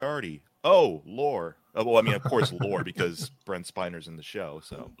Moriarty. Oh, lore. Well, I mean, of course, lore because Brent Spiner's in the show,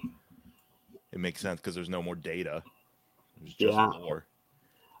 so it makes sense because there's no more data. There's just lore.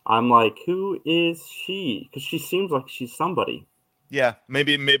 I'm like, who is she? Because she seems like she's somebody. Yeah,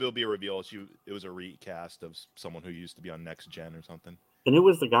 maybe it'll be a reveal. It was a recast of someone who used to be on Next Gen or something. And who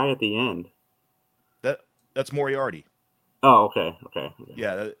was the guy at the end? That's Moriarty. Oh, okay.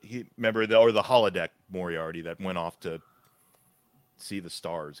 Yeah, the holodeck Moriarty that went off to see the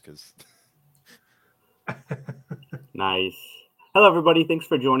stars because. Nice. Hello, everybody. Thanks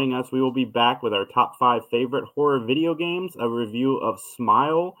for joining us. We will be back with our top 5 favorite horror video games, a review of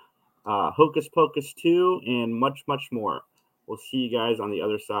Smile, Hocus Pocus 2, and much, much more. We'll see you guys on the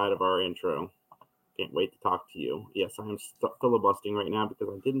other side of our intro. Can't wait to talk to you. Yes, I am filibustering right now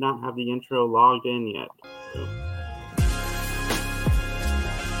because I did not have the intro logged in yet. So.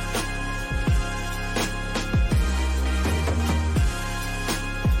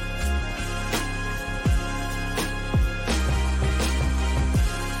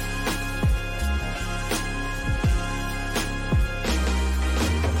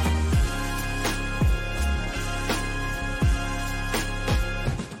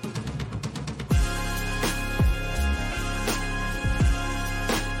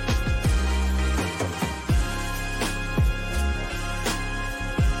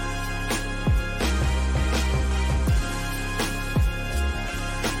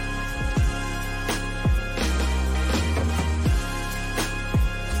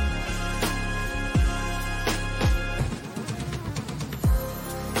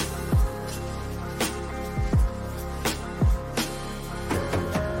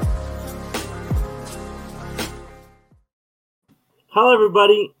 Hello,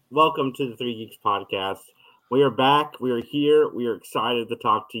 everybody. Welcome to the Three Geeks Podcast. We are back. We are here. We are excited to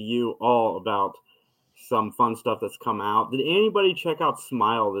talk to you all about some fun stuff that's come out. Did anybody check out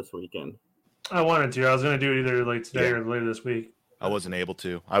Smile this weekend? I wanted to. I was going to do it either like today or later this week. I wasn't able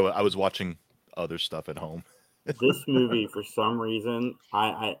to. I was watching other stuff at home. This movie, for some reason,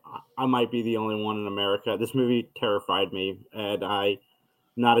 I might be the only one in America. This movie terrified me, and I'm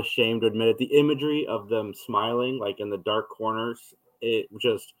not ashamed to admit it. The imagery of them smiling, like in the dark corners,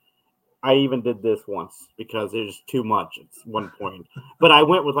 I even did this once because it was too much at one point. But I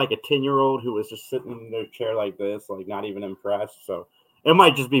went with like a 10-year-old who was just sitting in their chair like this, like not even impressed. So it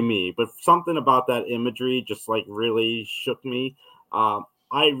might just be me, but something about that imagery just like really shook me. I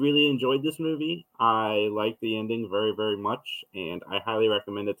really enjoyed this movie. I like the ending very, very much, and I highly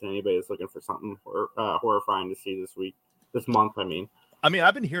recommend it to anybody that's looking for something horrifying to see this month. I mean,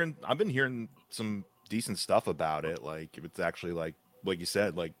 I've been hearing some decent stuff about it. Like it's actually like you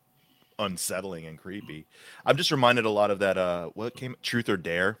said, like unsettling and creepy. I'm just reminded a lot of that. Truth or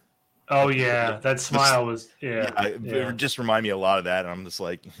Dare? Oh yeah, that Smile was It just reminded me a lot of that, and I'm just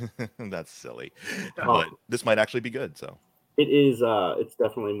like, that's silly. But this might actually be good. So it is. It's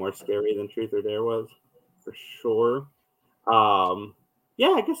definitely more scary than Truth or Dare was, for sure.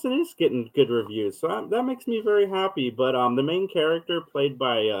 Yeah, I guess it is getting good reviews, so that makes me very happy. But the main character, played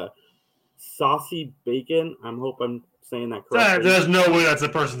by Saucy Bacon, I hope I'm saying that correctly. There's no way that's a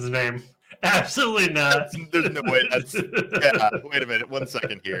person's name. Absolutely not. There's no way that's... Yeah, wait a minute. 1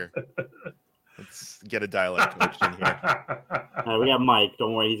 second here. Let's get a dialect coach in here. We got Mike.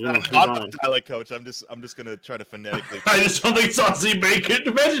 Don't worry. He's going to I'm a dialect coach. I'm just going to try to phonetically... I just don't think Saucy Bacon.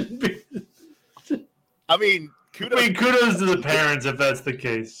 Imagine... I mean... Kudos to the parents if that's the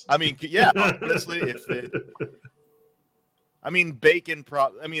case. I mean, yeah, honestly, bacon.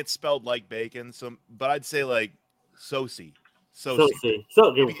 It's spelled like bacon. So, but I'd say like Saucy. So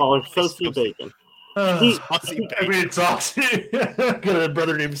we'll call her Saucy Bacon. Saucy Bacon. I mean, it's Saucy. Got a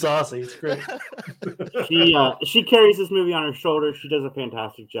brother named Saucy. It's great. She carries this movie on her shoulders. She does a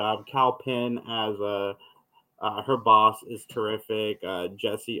fantastic job. Cal Penn as her boss is terrific.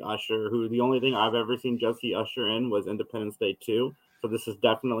 Jesse Usher, who the only thing I've ever seen Jesse Usher in was Independence Day 2. So this is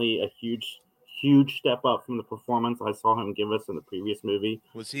definitely a huge step up from the performance I saw him give us in the previous movie.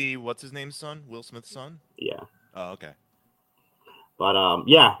 Was he, what's his name's son? Will Smith's son? Yeah. Oh, okay. But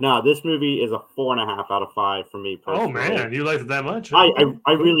this movie is a 4.5 out of 5 for me personally. Oh man, you liked it that much? I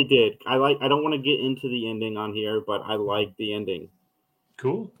really did. I don't want to get into the ending on here, but I like the ending.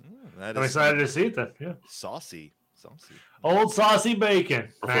 Cool. I'm excited to see it then. Yeah. Saucy. Old Saucy Bacon.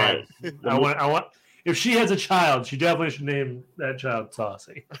 That's right. I want. If she has a child, she definitely should name that child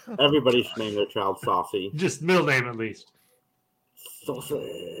Saucy. Everybody should name their child Saucy. Just middle name at least.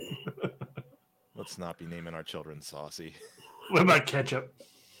 Saucy. Let's not be naming our children Saucy. What about ketchup?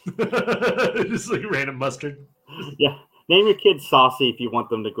 Just like random mustard. Yeah. Name your kid Saucy if you want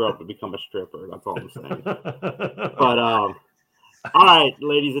them to grow up and become a stripper. That's all I'm saying. But All right,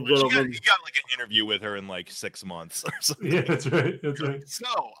 ladies and You gentlemen. got like an interview with her in like 6 months or something. Yeah, that's right. That's right.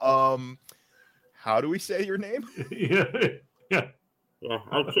 So, how do we say your name? Yeah. Yeah,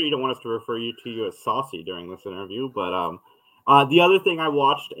 I'm sure you don't want us to refer to you as saucy during this interview, but the other thing I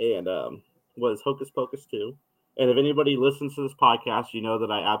watched and was Hocus Pocus 2. And if anybody listens to this podcast, you know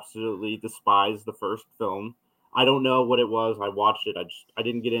that I absolutely despise the first film. I don't know what it was. I watched it. I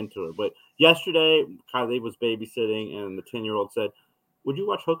didn't get into it. But yesterday, Kylie was babysitting, and the 10-year-old said, "Would you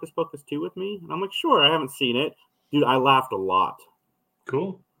watch Hocus Pocus 2 with me?" And I'm like, "Sure." I haven't seen it, dude. I laughed a lot.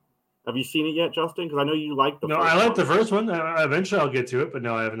 Cool. Have you seen it yet, Justin? Because I know you liked the No, first I like one. the first one. Eventually, I'll get to it, but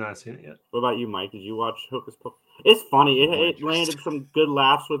no, I have not seen it yet. What about you, Mike? Did you watch Hocus Pocus? It's funny. It landed some good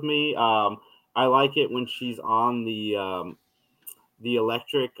laughs with me. I like it when she's on the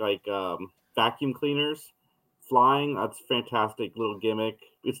electric vacuum cleaners flying. That's a fantastic little gimmick.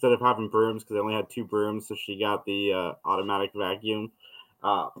 Instead of having brooms, because they only had 2 brooms, so she got the automatic vacuum.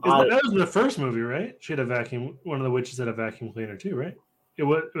 That was in the first movie, right? She had a vacuum. One of the witches had a vacuum cleaner too, right? It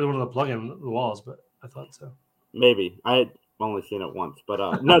was one of the plug-in the walls, but I thought so. Maybe I had only seen it once,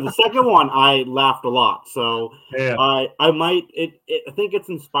 but no, the second one I laughed a lot. So Yeah. I might. I think it's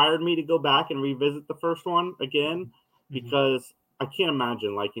inspired me to go back and revisit the first one again because I can't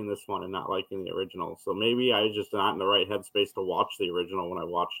imagine liking this one and not liking the original. So maybe I just not in the right headspace to watch the original when I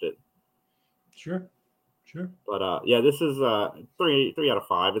watched it. Sure. But yeah, this is 3 out of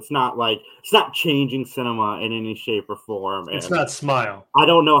 5. It's not changing cinema in any shape or form. It's not Smile. I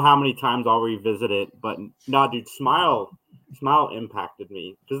don't know how many times I'll revisit it, but no, dude, Smile impacted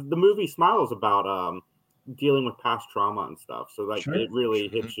me because the movie Smile is about dealing with past trauma and stuff. So it really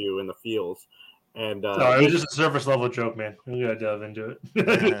hits you in the feels. And it was just a surface level joke, man. We gotta delve into it. We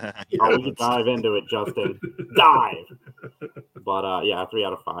can dive into it, Justin. Dive. But yeah, 3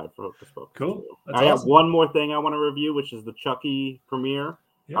 out of 5 for Hocus Pocus. Cool. I have one more thing I want to review, which is the Chucky premiere.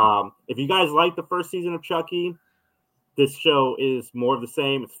 Yeah. If you guys like the first season of Chucky, this show is more of the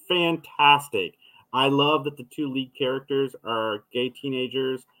same. It's fantastic. I love that the 2 lead characters are gay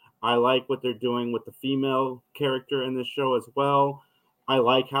teenagers. I like what they're doing with the female character in this show as well. I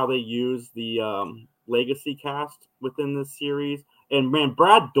like how they use the legacy cast within this series. And man,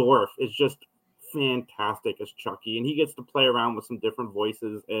 Brad Dourif is just fantastic as Chucky, and he gets to play around with some different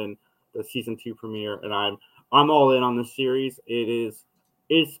voices in the season 2 premiere. And I'm all in on this series.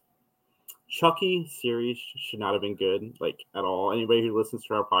 It's Chucky series should not have been good, like at all. Anybody who listens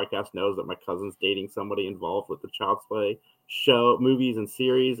to our podcast knows that my cousin's dating somebody involved with the Child's Play show, movies, and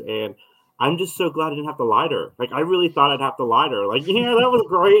series, and I'm just so glad I didn't have to lie to her. Like, I really thought I'd have to lie to her. Like, yeah, that was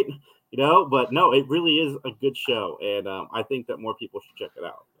great, but no, it really is a good show, and I think that more people should check it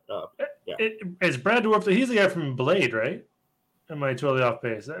out. Yeah. It's Brad Dourif. He's the guy from Blade, right? Am I totally off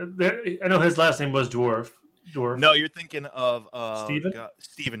base? I know his last name was Dwarf. No, you're thinking of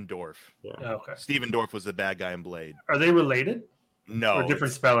Steven Dorff. Yeah. Okay. Steven Dorff was the bad guy in Blade. Are they related? No. Or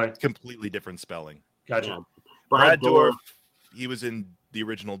different spelling? Completely different spelling. Gotcha. Yeah. Brad Dourif, he was in the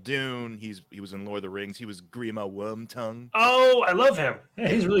original Dune. He was in Lord of the Rings. He was Grima Wormtongue. Oh, I love him. Yeah,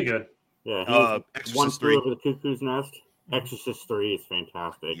 he's really good. Yeah. Exorcist One 3. Flew Over the Cuckoo's Nest. Exorcist 3 is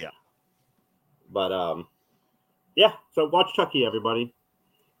fantastic. Yeah. But yeah. So watch Chucky, everybody.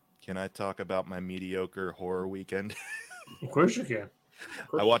 Can I talk about my mediocre horror weekend? Of course you can.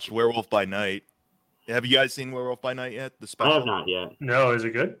 I watched Werewolf by Night. Have you guys seen Werewolf by Night yet? The special? I have not yet. No, is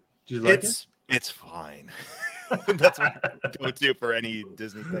it good? Do you like it? It's fine. That's what I go to for any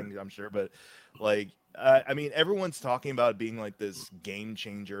Disney thing, I'm sure. But I mean, everyone's talking about it being like this game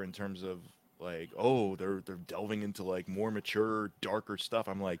changer in terms of like, oh, they're delving into like more mature, darker stuff.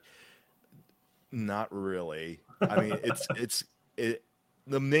 I'm like, not really. I mean,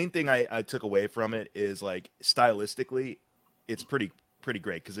 the main thing I took away from it is like stylistically, it's pretty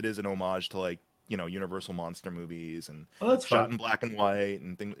great because it is an homage to like, Universal monster movies and that's shot fun. in black and white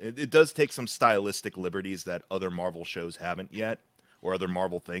and things. It does take some stylistic liberties that other Marvel shows haven't yet, or other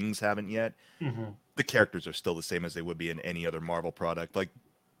Marvel things haven't yet. Mm-hmm. The characters are still the same as they would be in any other Marvel product. Like,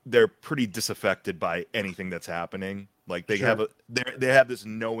 they're pretty disaffected by anything that's happening. Like, they have this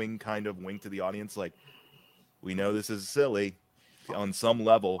knowing kind of wink to the audience, like, we know this is silly on some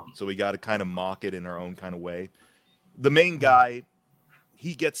level, so we got to kind of mock it in our own kind of way. The main guy,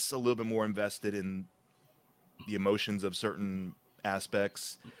 he gets a little bit more invested in the emotions of certain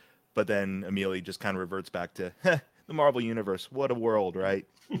aspects, but then immediately just kind of reverts back to the Marvel Universe. What a world, right?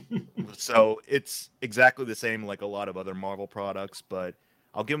 So it's exactly the same like a lot of other Marvel products, but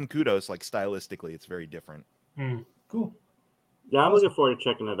I'll give them kudos. Like, stylistically, it's very different. Cool. Yeah, I'm looking forward to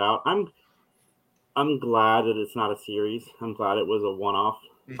checking it out. I'm glad that it's not a series. I'm glad it was a one-off.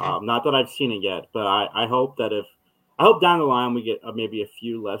 Mm-hmm. Not that I've seen it yet, but I hope that I hope down the line we get maybe a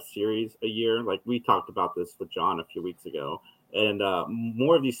few less series a year. Like we talked about this with John a few weeks ago, and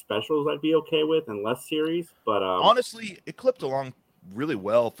more of these specials I'd be okay with, and less series. But honestly, it clipped along really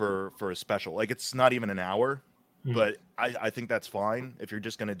well for a special. Like it's not even an hour, but I think that's fine if you're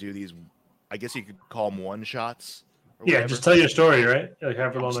just gonna do these. I guess you could call them one shots. Yeah, just tell your story, right? Like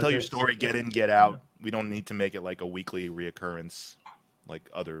just tell your story, get in, get out. We don't need to make it like a weekly reoccurrence, like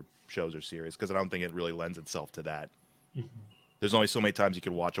other shows or series, because I don't think it really lends itself to that. Mm-hmm. There's only so many times you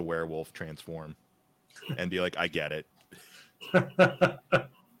could watch a werewolf transform and be like, I get it.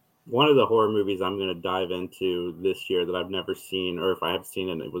 One of the horror movies I'm going to dive into this year that I've never seen, or if I have seen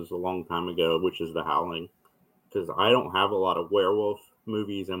it, it was a long time ago, which is The Howling. Because I don't have a lot of werewolf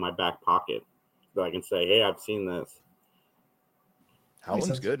movies in my back pocket that I can say, hey, I've seen this.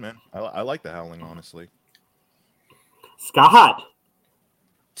 Howling's good, man. I like The Howling, honestly. Scott!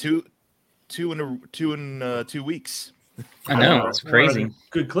 Two in 2 weeks. I know, it's crazy.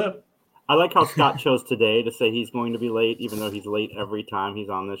 Good clip. I like how Scott chose today to say he's going to be late, even though he's late every time he's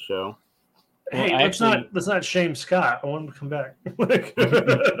on this show. Hey, let's not shame Scott. I want him to come back.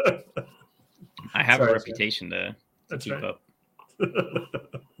 I have a reputation to keep up.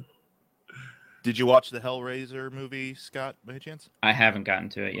 Did you watch the Hellraiser movie, Scott, by any chance? I haven't gotten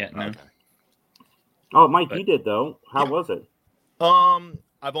to it yet, no. Okay. Oh, Mike, you did, though. How was it?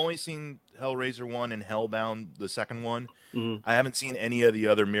 I've only seen Hellraiser 1 and Hellbound, the second one. Mm-hmm. I haven't seen any of the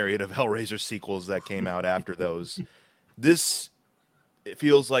other myriad of Hellraiser sequels that came out after those. It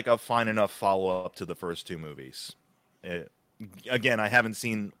feels like a fine enough follow-up to the first two movies. Again, I haven't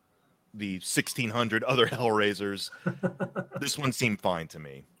seen the 1,600 other Hellraisers. This one seemed fine to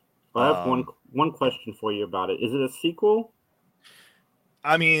me. I have one question for you about it. Is it a sequel?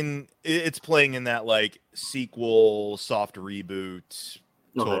 I mean, it's playing in that like sequel, soft reboot,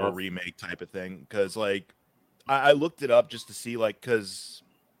 total remake type of thing. Because like, I looked it up just to see like, because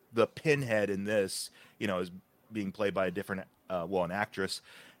the Pinhead in this, is being played by a different, an actress,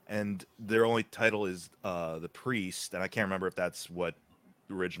 and their only title is the Priest, and I can't remember if that's what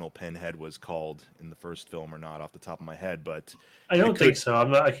the original Pinhead was called in the first film or not off the top of my head, but I don't think so.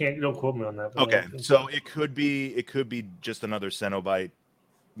 Don't quote me on that. Okay, so it could be just another Cenobite,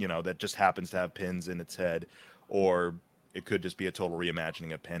 that just happens to have pins in its head, or it could just be a total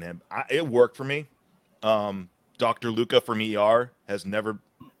reimagining of Pinhead. It worked for me. Dr. Luca from ER has never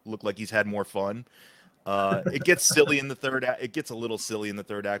looked like he's had more fun. It gets silly in the third act. It gets a little silly in the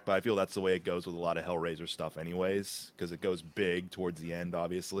third act, but I feel that's the way it goes with a lot of Hellraiser stuff anyways, because it goes big towards the end,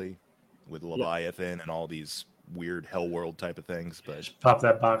 obviously, with Leviathan and all these weird hell world type of things. But just pop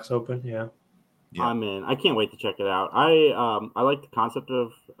that box open, yeah. I'm in. I can't wait to check it out. I like the concept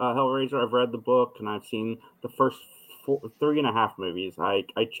of Hellraiser. I've read the book, and I've seen the first 3.5 movies. I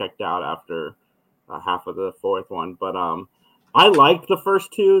checked out after half of the fourth one, but I liked the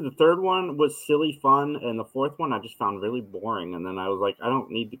first two. The third one was silly fun, and the fourth one I just found really boring. And then I was like, I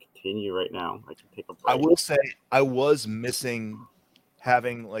don't need to continue right now. I can take a break. I will say I was missing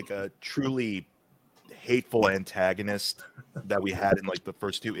having like a truly hateful antagonist that we had in like the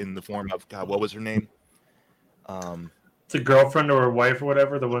first two, in the form of what was her name? It's a girlfriend or a wife or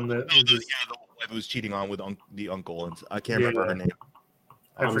whatever. The one that the wife who was cheating on with the uncle, and I can't remember her name.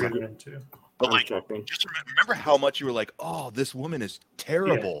 I forget her name too. But like, just remember how much you were like, "Oh, this woman is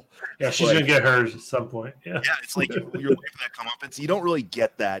terrible." Yeah, she's gonna get hers at some point. Yeah, it's like you're waiting for that comeuppance. You don't really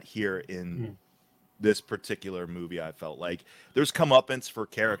get that here in this particular movie. I felt like there's comeuppance for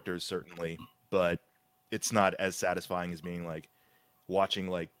characters certainly, but it's not as satisfying as being like watching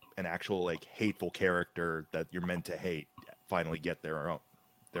like an actual like hateful character that you're meant to hate finally get their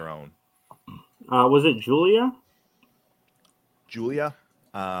own. Was it Julia? Julia?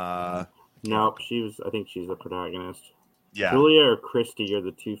 No, I think she's the protagonist. Yeah. Julia or Christy are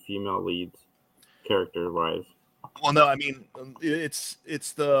the two female leads, character-wise. Well, no, I mean, it's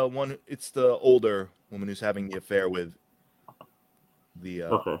the older woman who's having the affair with the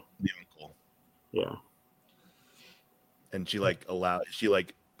uncle. Yeah. And she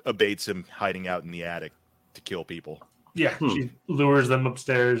abates him hiding out in the attic to kill people. Yeah, she lures them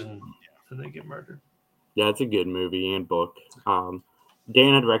upstairs and they get murdered. Yeah, it's a good movie and book.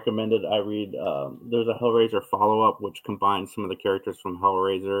 Dan had recommended I read, there's a Hellraiser follow-up which combines some of the characters from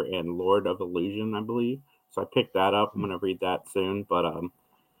Hellraiser and Lord of Illusion, I believe. So I picked that up. I'm going to read that soon. But I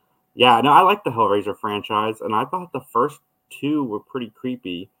like the Hellraiser franchise, and I thought the first two were pretty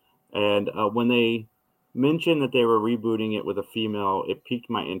creepy. And when they mentioned that they were rebooting it with a female, it piqued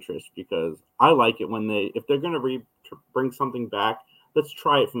my interest, because I like it when if they're going to bring something back, let's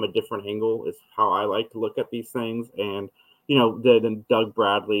try it from a different angle is how I like to look at these things. And then Doug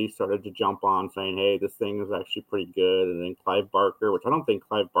Bradley started to jump on saying, hey, this thing is actually pretty good. And then Clive Barker, which I don't think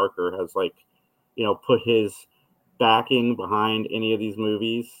Clive Barker has put his backing behind any of these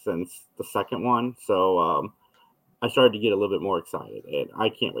movies since the second one. So I started to get a little bit more excited, and I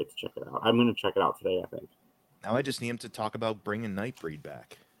can't wait to check it out. I'm going to check it out today, I think. Now I just need him to talk about bringing Nightbreed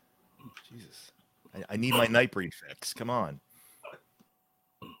back. Jesus. I need my Nightbreed fix. Come on.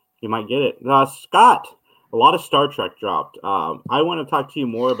 You might get it. Scott, a lot of Star Trek dropped. I want to talk to you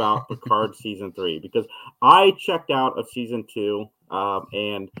more about Picard Season 3, because I checked out of Season 2,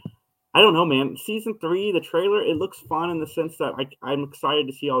 and I don't know, man. Season 3, the trailer, it looks fun in the sense that I'm excited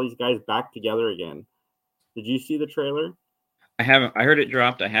to see all these guys back together again. Did you see the trailer? I haven't. I heard it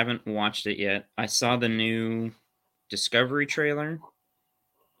dropped. I haven't watched it yet. I saw the new Discovery trailer,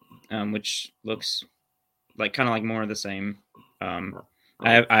 which looks like kind of like more of the same.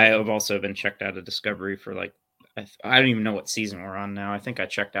 I have also been checked out of Discovery for I don't even know what season we're on now. I think I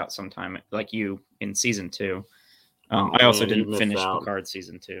checked out sometime like you in Season 2. I also didn't finish Picard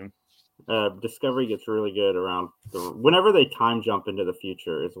Season 2. Discovery gets really good around whenever they time jump into the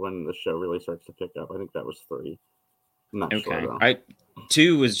future is when the show really starts to pick up. I think that was 3. I'm not sure though.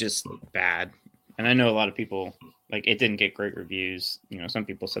 2 was just bad, and I know a lot of people it didn't get great reviews. Some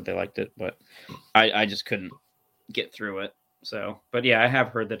people said they liked it, but I just couldn't get through it. So, but yeah, I have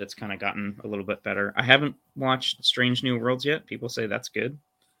heard that it's kind of gotten a little bit better. I haven't watched Strange New Worlds yet. People say that's good.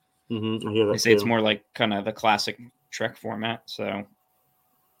 Mm-hmm. I hear that they say it's more like kind of the classic Trek format. So,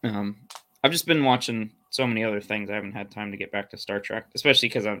 I've just been watching so many other things. I haven't had time to get back to Star Trek, especially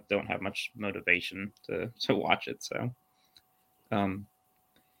because I don't have much motivation to watch it. So, but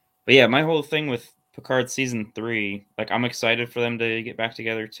yeah, my whole thing with Picard Season 3, I'm excited for them to get back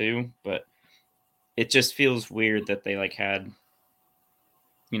together too, but it just feels weird that they had,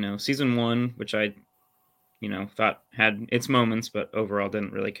 Season 1, which I, thought had its moments, but overall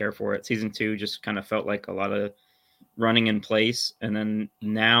didn't really care for it. Season 2 just kind of felt like a lot of running in place, and then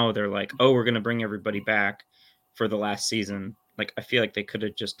now they're like, oh, we're going to bring everybody back for the last season. I feel like they could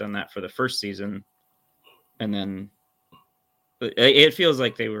have just done that for the first season, and then it feels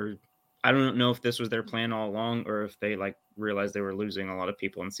like they were, I don't know if this was their plan all along or if they realized they were losing a lot of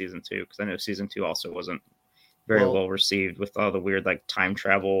people in Season 2, because I know Season 2 also wasn't very well received with all the weird time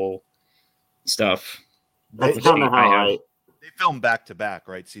travel stuff. That's kind of how they filmed back to back,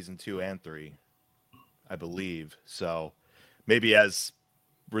 right? Season 2 and 3, I believe. So maybe as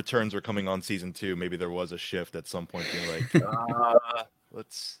returns were coming on Season 2, maybe there was a shift at some point, being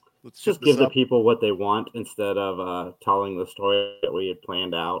let's just give the people what they want instead of telling the story that we had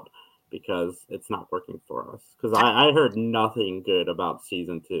planned out, because it's not working for us. Because I heard nothing good about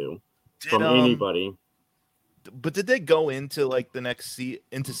Season 2 from anybody. But did they go into the next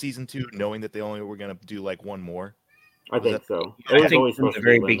into Season 2 knowing that they only were going to do one more? I think so. I think from the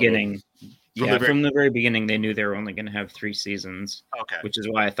very beginning. From the very beginning, they knew they were only going to have 3 seasons. Okay. Which is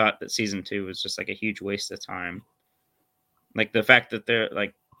why I thought that Season 2 was just a huge waste of time. The fact that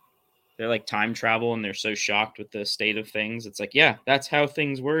they're time travel and they're so shocked with the state of things. It's yeah, that's how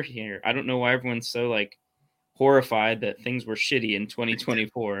things were here. I don't know why everyone's so horrified that things were shitty in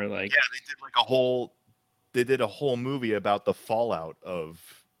 2024. They did a whole movie about the fallout of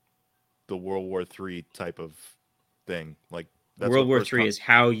the World War III type of thing. World War III is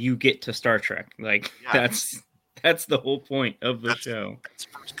how you get to Star Trek. That's the whole point of the show. That's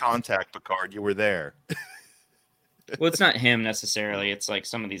First Contact, Picard. You were there. Well, it's not him necessarily. It's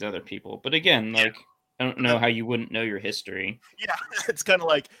some of these other people. But again, I don't know how you wouldn't know your history. Yeah, it's kind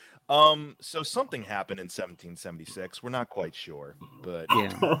of so something happened in 1776. We're not quite sure, but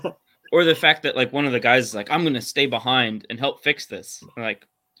yeah. Or the fact that one of the guys is I'm going to stay behind and help fix this.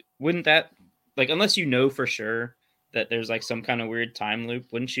 Wouldn't that unless you know for sure that there's some kind of weird time loop,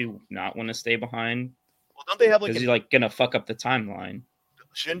 wouldn't you not want to stay behind? Well, don't they have because you're going to fuck up the timeline?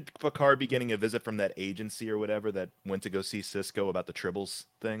 Shouldn't Picard be getting a visit from that agency or whatever that went to go see Cisco about the Tribbles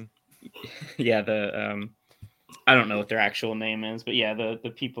thing? Yeah, the I don't know what their actual name is, but yeah,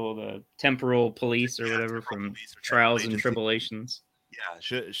 the people, the temporal police or whatever from Trials and Tribulations.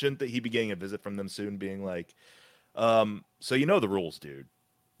 Yeah, shouldn't he be getting a visit from them soon, being so you know the rules, dude.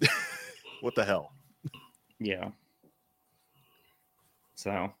 What the hell? Yeah.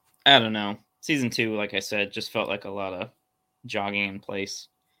 So, I don't know. Season 2, like I said, just felt like a lot of jogging in place.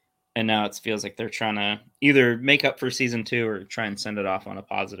 And now it feels like they're trying to either make up for Season 2 or try and send it off on a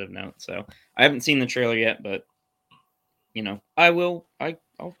positive note. So, I haven't seen the trailer yet, but, I will.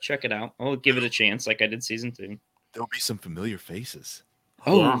 I'll check it out. I'll give it a chance like I did Season 2. There'll be some familiar faces.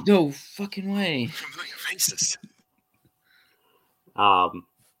 Oh, yeah. No fucking way. Familiar faces.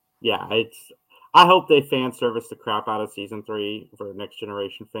 Yeah, I hope they fan service the crap out of season 3 for Next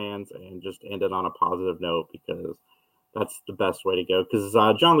Generation fans and just end it on a positive note, because that's the best way to go. Because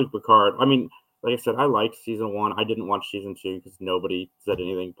Jean-Luc Picard, I mean, like I said, I liked season 1. I didn't watch season 2 because nobody said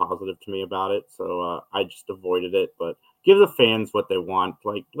anything positive to me about it, so I just avoided it. But give the fans what they want.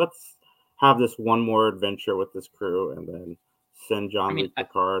 Like, let's have this one more adventure with this crew, and then send Jean-Luc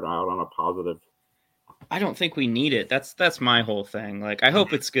Picard out on a positive. I don't think we need it. That's my whole thing. Like, I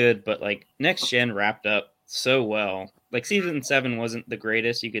hope it's good, but like Next Gen wrapped up so well. Like season 7 wasn't the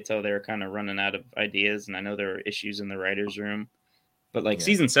greatest. You could tell they were kind of running out of ideas, and I know there were issues in the writers' room. But like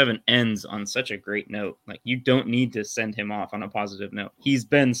season 7 ends on such a great note. Like, you don't need to send him off on a positive note. He's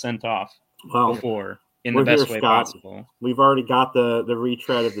been sent off before in the best way possible. We've already got the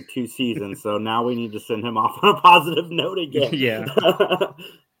retread of the 2 seasons, so now we need to send him off on a positive note again. Yeah.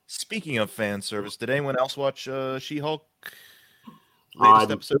 Speaking of fan service, did anyone else watch She-Hulk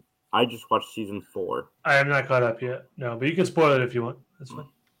latest episode? I just watched season 4. I am not caught up yet. No, but you can spoil it if you want. That's fine.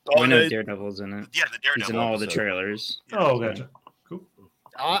 We know Daredevil's in it. Yeah, the Daredevil. He's in all the trailers. Oh, gotcha. Cool.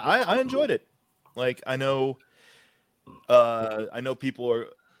 I enjoyed it. Like, I know people are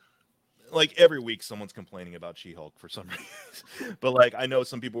like, every week someone's complaining about She-Hulk for some reason. But like, I know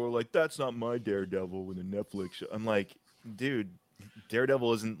some people are like, that's not my Daredevil in the Netflix show. I'm like, dude,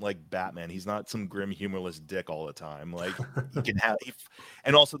 Daredevil isn't like Batman. He's not some grim, humorless dick all the time. Like, he can have,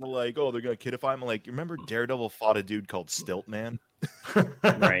 and also they're like, oh, they're gonna kidify him. Like, remember Daredevil fought a dude called Stilt Man?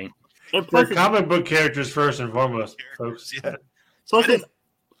 Right. They're comic book characters first and foremost, folks. Yeah. Plus,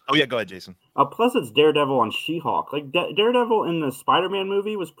 oh yeah, go ahead, Jason. Plus, it's Daredevil on She-Hulk. Like, Daredevil in the Spider-Man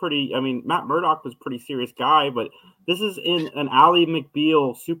movie was pretty. I mean, Matt Murdock was a pretty serious guy, but this is in an Ally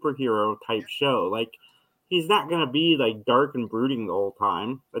McBeal superhero type show. Like, he's not going to be like dark and brooding the whole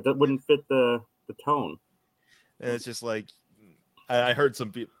time. That wouldn't fit the tone. And it's just like, I heard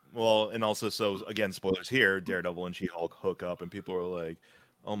some people. Well, and also, so again, spoilers here. Daredevil and She-Hulk hook up, and people are like,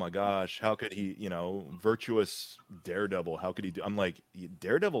 "Oh my gosh, how could he? You know, virtuous Daredevil. How could he do?" I'm like,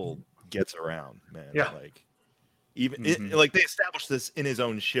 Daredevil gets around, man. Yeah. Like, even like they established this in his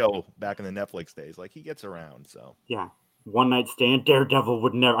own show back in the Netflix days. Like, he gets around. So yeah. One Night Stand, Daredevil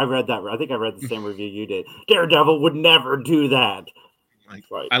would never. I read that. I think I read the same review you did. Daredevil would never do that. Like,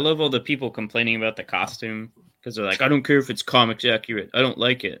 I love all the people complaining about the costume because they're like, I don't care if it's comics accurate. I don't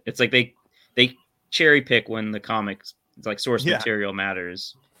like it. It's like they cherry pick when the comics, it's like source material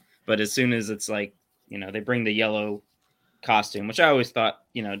matters. But as soon as it's like, you know, they bring the yellow costume, which I always thought,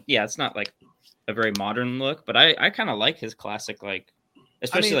 you know, yeah, it's not like a very modern look, but I kind of like his classic, like,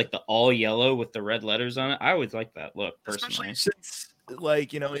 especially like the all yellow with the red letters on it. I always like that look personally. Especially since,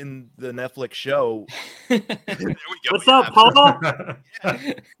 like, you know, in the Netflix show. There we go. What's up, Paul?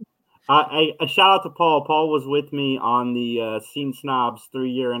 A shout out to Paul. Paul was with me on the Scene Snobs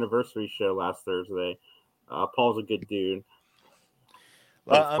 3-year anniversary show last Thursday. Paul's a good dude.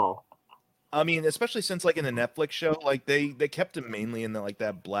 Thanks, Paul. I mean, especially since like in the Netflix show, like they kept him mainly in the, like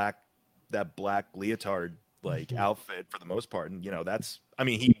that black leotard like outfit for the most part, and you know I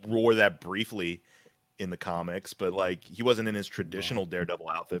mean, he wore that briefly in the comics, but like he wasn't in his traditional Daredevil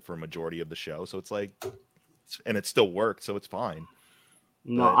outfit for a majority of the show, so it's like, and it still worked, so it's fine.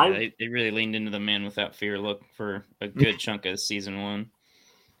 No, they really leaned into the Man Without Fear look for a good chunk of season 1.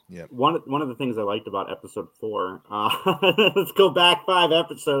 Yeah. One of the things I liked about episode 4, let's go back 5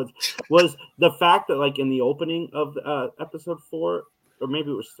 episodes, was the fact that like in the opening of episode 4, or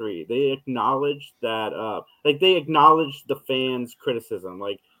maybe it was 3, they acknowledged that they acknowledged the fans' criticism.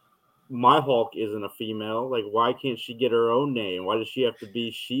 Like, my Hulk isn't a female. Like, why can't she get her own name? Why does she have to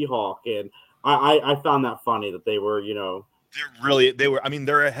be She-Hulk? And I found that funny that they were, you know,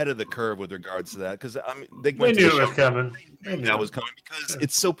 they're ahead of the curve with regards to that, because I mean they knew it was coming. That was coming because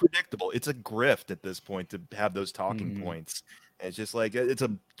it's so predictable. It's a grift at this point to have those talking points. And it's just like, it's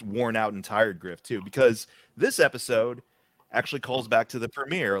a worn out and tired grift too, because this episode actually calls back to the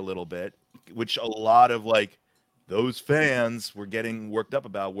premiere a little bit, which a lot of like those fans were getting worked up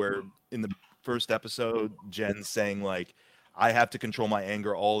about, where in the first episode Jen's saying like, I have to control my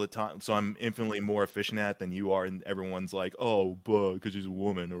anger all the time, so I'm infinitely more efficient at it than you are. And everyone's like, oh, because she's a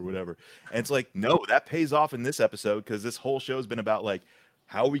woman or whatever. And it's like, no, that pays off in this episode, because this whole show has been about like,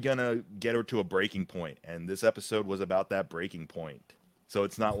 how are we going to get her to a breaking point? And this episode was about that breaking point. So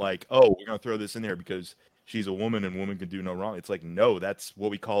it's not like, oh, we're going to throw this in there because she's a woman and women can do no wrong. It's like, no, that's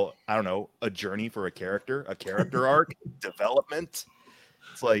what we call, I don't know, a journey for a character arc, development.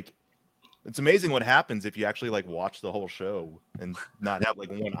 It's like, it's amazing what happens if you actually like watch the whole show and not have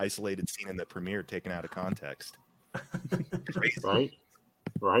like one isolated scene in the premiere taken out of context. Crazy.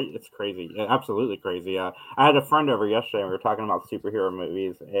 Right? It's crazy. Absolutely crazy. I had a friend over yesterday and we were talking about superhero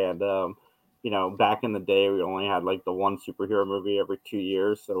movies, and back in the day, we only had like the one superhero movie every 2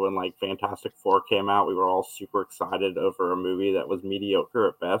 years. So when like Fantastic Four came out, we were all super excited over a movie that was mediocre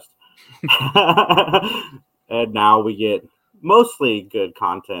at best. And now we get mostly good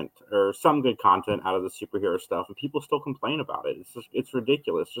content or some good content out of the superhero stuff, and people still complain about it. It's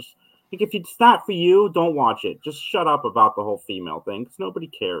ridiculous. Just like, if it's not for you, don't watch it. Just shut up about the whole female thing, because nobody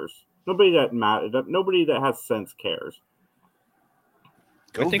cares. Nobody that has sense cares.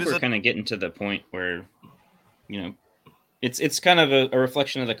 I think we're kind of getting to the point where, it's kind of a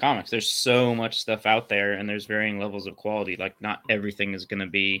reflection of the comics. There's so much stuff out there, and there's varying levels of quality. Like, not everything is going to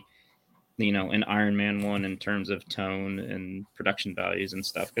be, an Iron Man 1 in terms of tone and production values and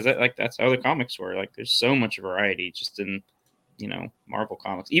stuff. Because that's how the comics were. Like, there's so much variety just in, Marvel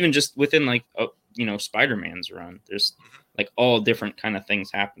comics. Even just within like, Spider-Man's run, there's like all different kind of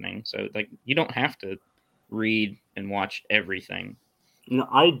things happening. So like, you don't have to read and watch everything.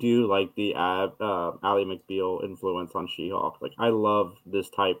 I do like the Ally McBeal influence on She-Hulk. Like, I love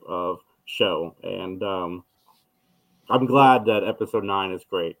this type of show, and I'm glad that episode 9 is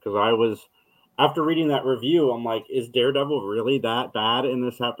great, because after reading that review, I'm like, is Daredevil really that bad in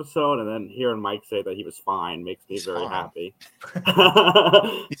this episode? And then hearing Mike say that he was fine makes me very happy.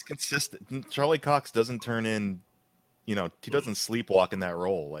 He's consistent. Charlie Cox doesn't turn in, he doesn't sleepwalk in that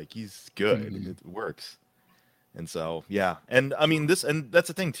role. Like, he's good. Mm-hmm. It works. And so, yeah. And I mean, that's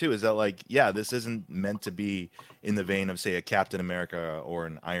the thing too, is that like, yeah, this isn't meant to be in the vein of, say, a Captain America or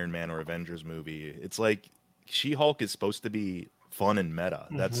an Iron Man or Avengers movie. It's like She-Hulk is supposed to be fun and meta.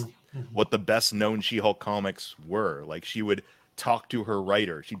 That's what the best known She-Hulk comics were. Like, she would talk to her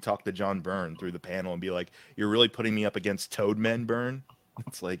writer. She'd talk to John Byrne through the panel and be like, "You're really putting me up against Toadman, Byrne?"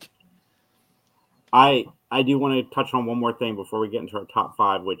 It's like, I do want to touch on one more thing before we get into our top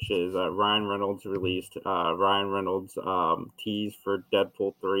 5, which is Ryan Reynolds released Ryan Reynolds tease for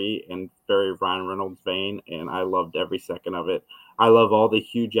Deadpool 3 in very Ryan Reynolds vein, and I loved every second of it. I love all the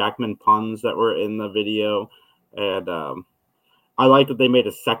Hugh Jackman puns that were in the video, and I like that they made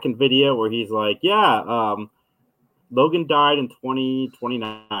a second video where he's like, yeah, Logan died in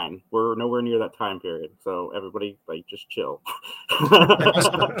 2029. We're nowhere near that time period. So everybody, like, just chill.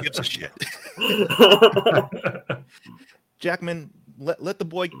 Gives a shit. Jackman, let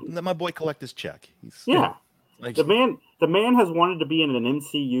my boy collect his check. Like, the man has wanted to be in an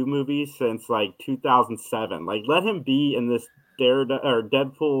MCU movie since like 2007. Like, let him be in this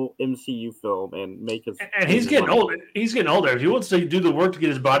Deadpool MCU film and make his. And he's getting older. He's getting older. If he wants to do the work to get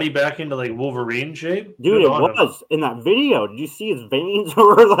his body back into like Wolverine shape, dude, it was in that video. Did you see his veins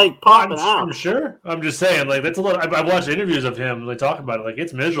were like popping out? I'm sure. I'm just saying, like, that's a lot. I've watched interviews of him. They talk about it. Like,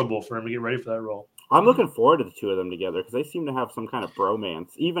 it's miserable for him to get ready for that role. I'm looking forward to the two of them together because they seem to have some kind of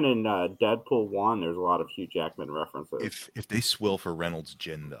bromance. Even in Deadpool 1, there's a lot of Hugh Jackman references. If they swill for Reynolds'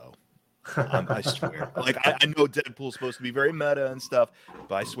 gin, though. I swear. Like, I know Deadpool's supposed to be very meta and stuff,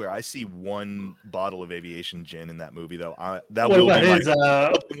 but I swear I see one bottle of aviation gin in that movie, though. That will be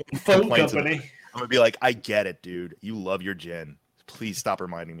his phone company. I'm gonna be like, I get it, dude. You love your gin. Please stop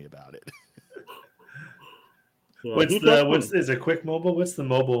reminding me about it. Yeah, is it Quick Mobile? What's the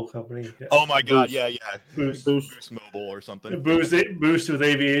mobile company? Oh my God, Boost. Yeah. Boost Mobile or something. Boost with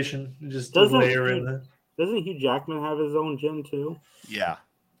aviation. Just layer in that. Doesn't Hugh Jackman have his own gin too? Yeah.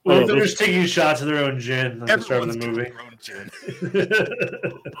 Well, they're just taking shots of their own gin at the start of the movie. Their own gin.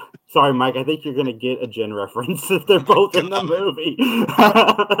 Sorry, Mike. I think you're going to get a gin reference if they're both in the movie.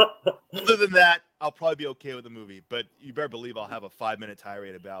 Other than that, I'll probably be okay with the movie. But you better believe I'll have a 5-minute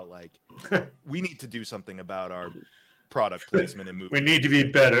tirade about, like, we need to do something about our product placement in movies. We need to be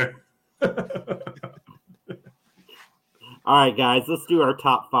better. All right, guys. Let's do our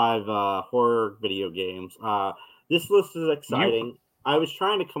top 5 horror video games. This list is exciting. I was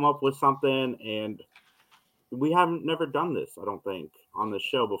trying to come up with something, and we haven't never done this, I don't think, on the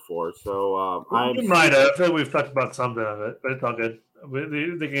show before. So we might have. I feel like we've talked about something of it, but it's all good.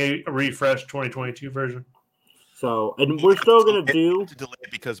 They can a refresh 2022 version. So, and we're still going to do to delay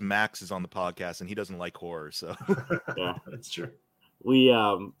it because Max is on the podcast and he doesn't like horror. So yeah, that's true.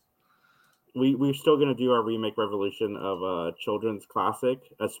 We're still going to do our remake revolution of a children's classic,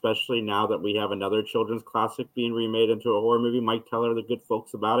 especially now that we have another children's classic being remade into a horror movie. Mike, tell the good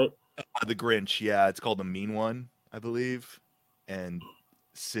folks about it. The Grinch, yeah, it's called The Mean One, I believe, and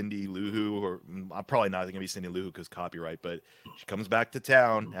Cindy Lou Who, or I'm probably not going to be Cindy Lou Who because copyright, but she comes back to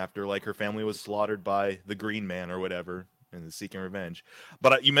town after like her family was slaughtered by the Green Man or whatever, and is seeking revenge.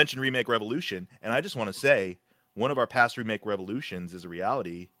 But you mentioned remake revolution, and I just want to say one of our past remake revolutions is a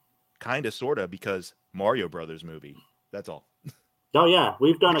reality. Kind of, sort of, because Mario Brothers movie. That's all. Oh yeah,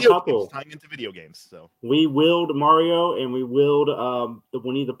 we've done a Video couple. games tying into video games. So We willed Mario and we willed the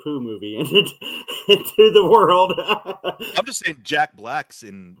Winnie the Pooh movie into the world. I'm just saying Jack Black's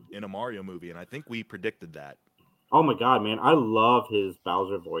in a Mario movie, and I think we predicted that. Oh my god, man! I love his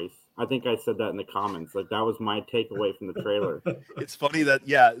Bowser voice. I think I said that in the comments. Like that was my takeaway from the trailer. It's funny that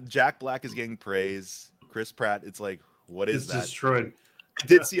Jack Black is getting praise. Chris Pratt, it's like, what is It's that? destroyed. I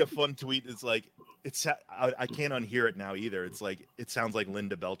did see a fun tweet. It's like I can't unhear it now either. It's like it sounds like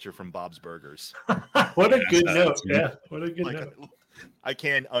Linda Belcher from Bob's Burgers. What a good Yeah, note. Yeah, what a good Like, note. I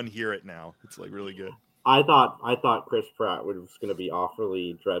can't unhear it now. It's like really good. I thought Chris Pratt was going to be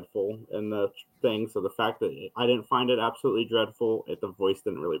awfully dreadful in the thing. So the fact that I didn't find it absolutely dreadful, the voice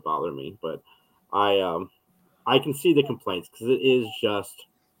didn't really bother me. But I can see the complaints because it is just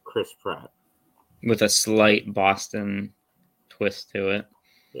Chris Pratt. with a slight Boston twist to it.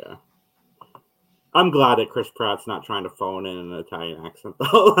 Yeah. I'm glad that Chris Pratt's not trying to phone in an Italian accent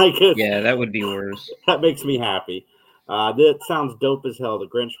though. Yeah, that would be worse. That makes me happy. That sounds dope as hell. The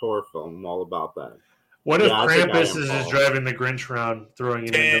Grinch horror film. I'm all about that. What if Yeah, I think I Krampus am, is just Paul. driving the Grinch around, throwing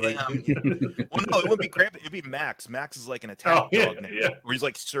it into like? Well, no, it wouldn't be Krampus. It'd be Max. Max is like an attack Oh, yeah, dog name, yeah. where he's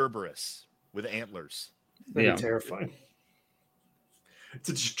like Cerberus with antlers. That'd Yeah. be terrifying. It's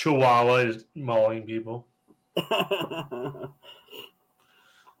a chihuahua just mauling people.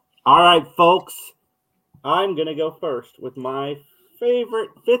 All right, folks. I'm gonna go first with my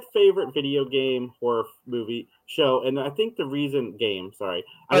fifth favorite video game horror movie show, and I think the reason I I was think like,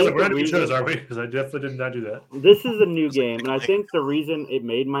 we're the not doing reason shows, are we? Because I definitely did not do that. this is a new It's like game, and I think the reason it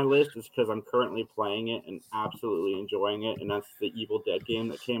made my list is because I'm currently playing it and absolutely enjoying it, and that's the Evil Dead game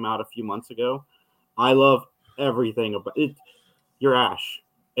that came out a few months ago. I love everything about it. You're Ash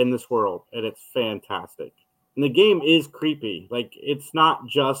in this world, and it's fantastic. And the game is creepy. Like it's not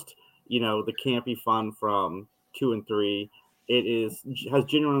just the campy fun from 2 and 3. It has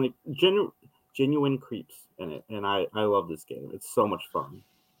genuine creeps in it, and I love this game. It's so much fun.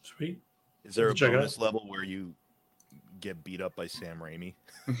 Sweet. Is there a Check it out. bonus level where you get beat up by Sam Raimi?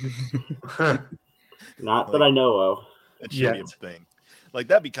 Not that I know of. That should be a Yet. thing. Like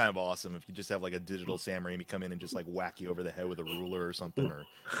that'd be kind of awesome if you just have like a digital Sam Raimi come in and just like whack you over the head with a ruler or something, or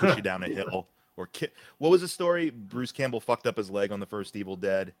push you down a hill, or what was the story? Bruce Campbell fucked up his leg on the first Evil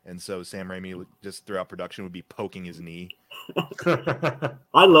Dead, and so Sam Raimi just throughout production would be poking his knee.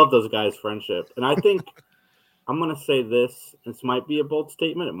 I love those guys' friendship, and I think I'm gonna say this. This might be a bold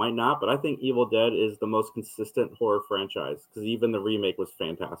statement. It might not, but I think Evil Dead is the most consistent horror franchise because even the remake was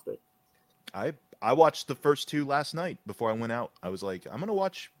fantastic. I watched the first two last night before I went out. I was like, I'm gonna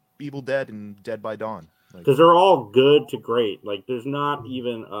watch Evil Dead and Dead by Dawn. Like, Because they're all good to great. Like there's not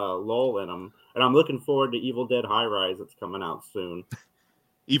even a lull in them, and I'm looking forward to Evil Dead High Rise that's coming out soon.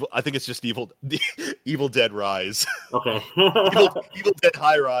 I think it's just Evil Dead Rise. Okay. Evil Dead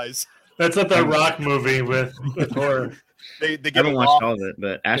High Rise. That's not that Rock movie with horror. They I get haven't a watched loft. all of it,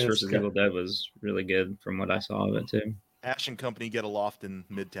 but Ash Yes, vs. okay. Evil Dead was really good from what I saw of it too. Ash and Company get a loft in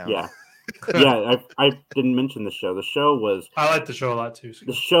Midtown. Yeah. Yeah, I didn't mention the show. The show was the show a lot too.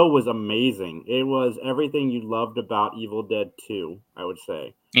 the show was amazing. It was everything you loved about Evil Dead 2, I would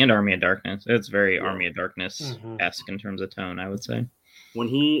say. And Army of Darkness. It's very Yeah. Army of Darkness esque in terms of tone, I would say. When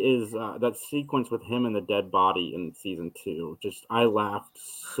he is that sequence with him and the dead body in season 2, just I laughed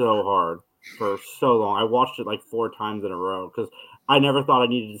so hard for so long. I watched it like 4 times in a row because I never thought I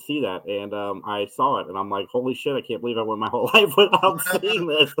needed to see that, and I saw it, and I'm like, holy shit! I can't believe I went my whole life without seeing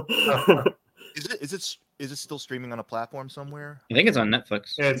this. Is it still streaming on a platform somewhere? I think it's on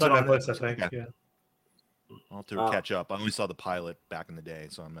Netflix. Yeah, it's Is on it on Netflix, I think. Okay. Yeah. I'll have to catch up. I only saw the pilot back in the day,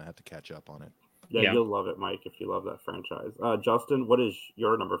 so I'm gonna have to catch up on it. Yeah, Yeah. you'll love it, Mike, if you love that franchise. Justin, what is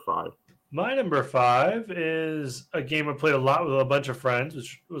your number 5? My number 5 is a game I played a lot with a bunch of friends,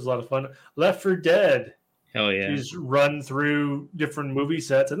 which was a lot of fun. Left 4 Dead. Hell yeah. You just run through different movie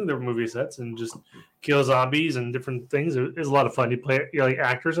sets. I think they were movie sets and just kill zombies and different things. It was a lot of fun. You're like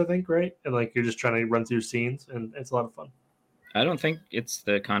actors, I think, right? And like you're just trying to run through scenes, and it's a lot of fun. I don't think it's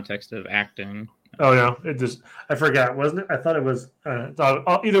the context of acting. Oh no, I forgot, wasn't it? I thought it was.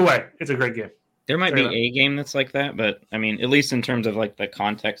 Either way, it's a great game. There might be Fair enough. a game that's like that, but I mean, at least in terms of like the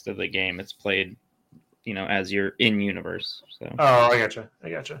context of the game, it's played, as you're in universe. So, Oh, I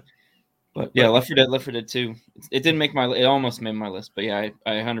gotcha. but yeah, Left 4 Dead 2. It didn't make it almost made my list, but yeah,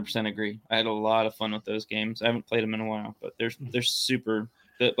 I 100% agree. I had a lot of fun with those games. I haven't played them in a while, but they're super,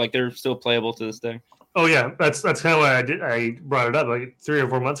 they're still playable to this day. Oh yeah, that's kind of why I brought it up. Like 3 or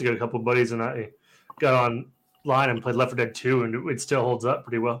 4 months ago, a couple of buddies and I got online and played Left 4 Dead 2, and it still holds up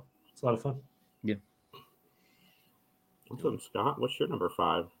pretty well. It's a lot of fun. Awesome, Scott. What's your number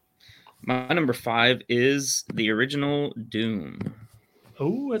 5? My number 5 is the original Doom.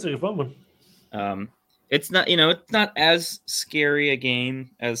 Oh, that's a fun one. It's not, it's not as scary a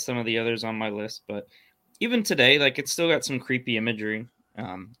game as some of the others on my list, but even today, like it's still got some creepy imagery.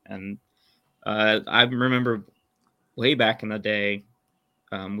 And I remember way back in the day,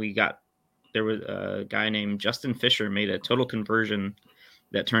 there was a guy named Justin Fisher made a total conversion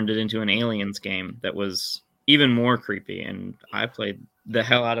that turned it into an Aliens game that was even more creepy. And I played the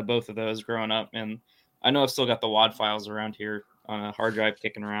hell out of both of those growing up. And I know I've still got the WAD files around here on a hard drive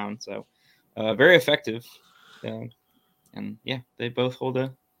kicking around. So very effective. And yeah, they both hold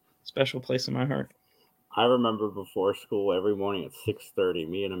a special place in my heart. I remember before school every morning at 6:30,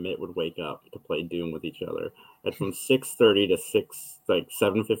 me and Amit would wake up to play Doom with each other. And from 6:30 to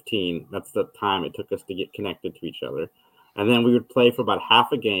 7:15, that's the time it took us to get connected to each other. And then we would play for about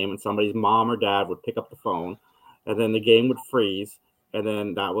half a game, and somebody's mom or dad would pick up the phone, and then the game would freeze, and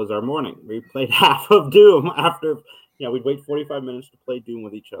then that was our morning. We played half of Doom after, we'd wait 45 minutes to play Doom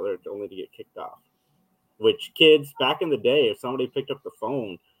with each other only to get kicked off. Which kids, back in the day, if somebody picked up the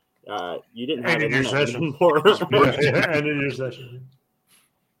phone, you didn't have Ended your session. anymore. Ended your session.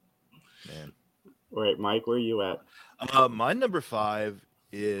 Man. All right, Mike, where are you at? My number 5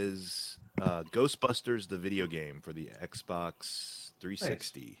 is Ghostbusters, the video game for the Xbox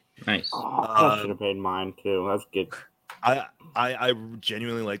 360. Nice. I should have made mine too. That's good. I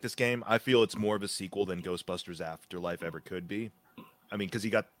genuinely like this game. I feel it's more of a sequel than Ghostbusters Afterlife ever could be. I mean, because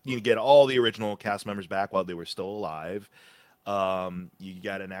you get all the original cast members back while they were still alive. You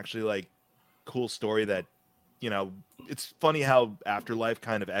got an actually like cool story that, it's funny how Afterlife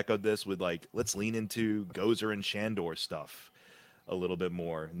kind of echoed this with like, let's lean into Gozer and Shandor stuff a little bit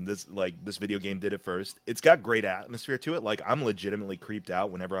more. And this video game did it first. It's got great atmosphere to it. Like I'm legitimately creeped out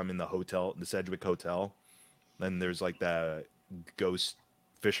whenever I'm in the Sedgwick Hotel. Then there's like the ghost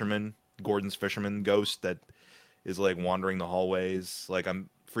fisherman, Gordon's fisherman ghost that is like wandering the hallways. Like I'm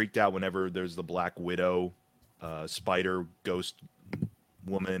freaked out whenever there's the Black Widow spider ghost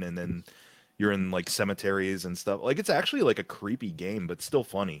woman, and then you're in like cemeteries and stuff. Like it's actually like a creepy game, but still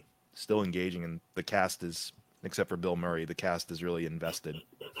funny, still engaging, and the cast is, except for Bill Murray, the cast is really invested.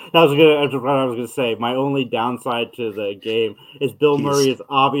 That's what I was gonna say. My only downside to the game is Bill Murray is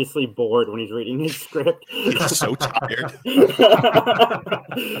obviously bored when he's reading his script. He's so tired.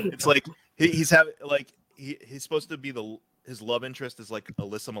 It's like he's supposed to be his love interest is like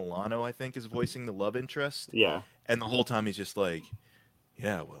Alyssa Milano, I think, is voicing the love interest. Yeah. And the whole time he's just like,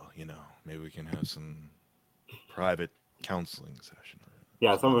 yeah, well, maybe we can have some private counseling session.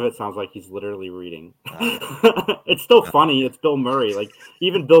 Yeah, some of it sounds like he's literally reading. It's still funny. It's Bill Murray. Like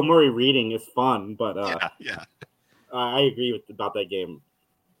even Bill Murray reading is fun, but yeah. I agree about that game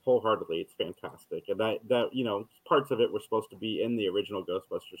wholeheartedly. It's fantastic, and that parts of it were supposed to be in the original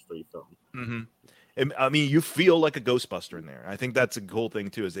Ghostbusters 3 film. Mm-hmm. And, I mean, you feel like a Ghostbuster in there. I think that's a cool thing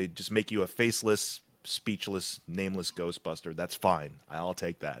too, is they just make you a faceless, speechless, nameless Ghostbuster. That's fine. I'll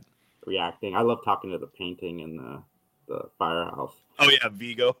take that. Reacting. I love talking to the painting in the firehouse. Oh yeah,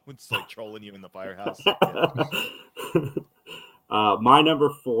 Vigo. It's like trolling you in the firehouse. Yeah. My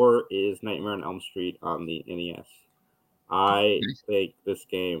number 4 is Nightmare on Elm Street on the NES. I think this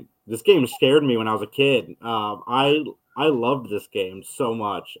game scared me when I was a kid. I loved this game so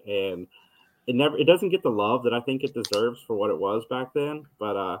much, and it doesn't get the love that I think it deserves for what it was back then.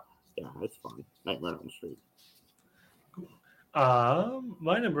 But yeah, it's fun. Nightmare on Elm Street.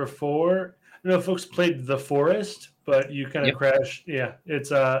 My number 4. I don't know if folks played The Forest, but you kind of crash. Yeah,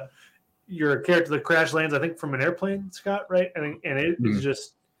 it's you're a character that crash lands, I think, from an airplane, Scott, right? And it is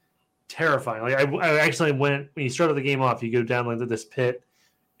just terrifying. Like I actually went when you started the game off, you go down into this pit,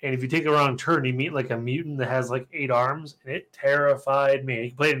 and if you take a wrong turn, you meet like a mutant that has like 8 arms, and it terrified me. You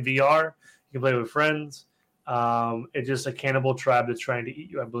can play it in VR, you can play it with friends. It's just a cannibal tribe that's trying to eat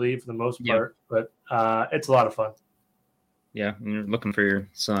you, I believe, for the most part. But it's a lot of fun. Yeah, and you're looking for your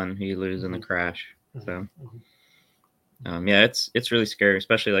son who you lose in the crash. So, yeah, it's really scary,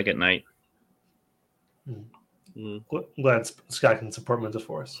 especially like at night. Glad Scott can support Mental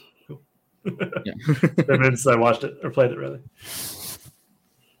Force. Cool. Yeah. Since I watched it or played it, rather.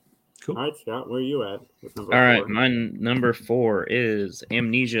 Cool. All right, Scott, where are you at? All right, my number 4 is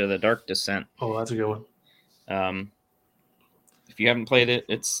Amnesia: The Dark Descent. Oh, that's a good one. If you haven't played it,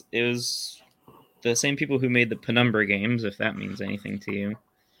 it was the same people who made the Penumbra games, if that means anything to you.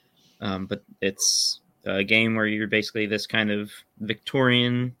 But it's a game where you're basically this kind of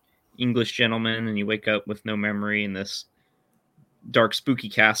Victorian English gentleman, and you wake up with no memory in this dark, spooky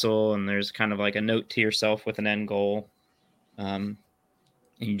castle, and there's kind of like a note to yourself with an end goal. And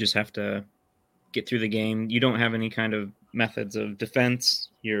you just have to get through the game. You don't have any kind of methods of defense.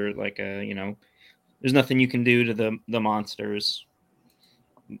 You're like there's nothing you can do to the monsters.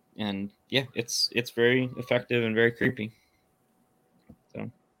 And yeah, it's very effective and very creepy. So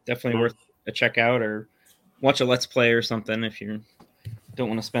definitely worth a check out or watch a Let's Play or something if you don't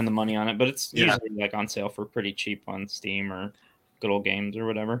want to spend the money on it. But it's usually like on sale for pretty cheap on Steam or Good Old Games or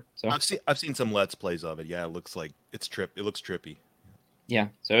whatever. So I've seen some Let's Plays of it. Yeah, it looks like it looks trippy. Yeah,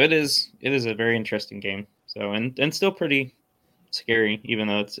 so it is a very interesting game. So and still pretty scary, even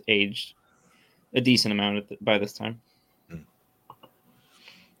though it's aged a decent amount by this time.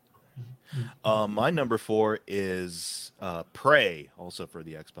 My number 4 is Prey, also for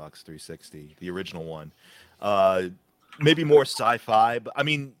the Xbox 360, the original one. Maybe more sci-fi, but I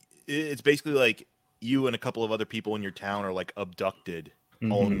mean, it's basically like you and a couple of other people in your town are like abducted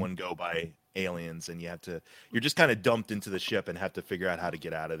all in one go by aliens, and you're just kind of dumped into the ship and have to figure out how to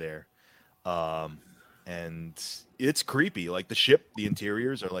get out of there. And it's creepy. Like the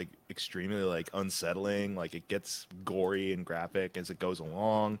interiors are like extremely like unsettling. Like it gets gory and graphic as it goes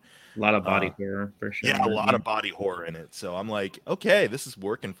along. A lot of body horror for sure. Yeah, a lot of body horror in it. So I'm like, okay, this is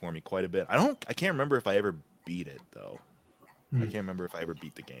working for me quite a bit. I can't remember if I ever beat it though. I can't remember if I ever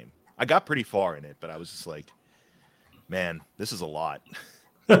beat the game. I got pretty far in it, but I was just like, man, this is a lot.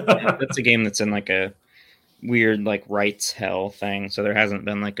 That's a game that's in like a weird like rights hell thing, so there hasn't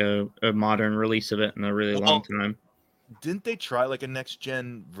been like a modern release of it in a really long time. Didn't they try like a next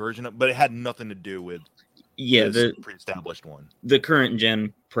gen version but it had nothing to do with the pre-established one? The current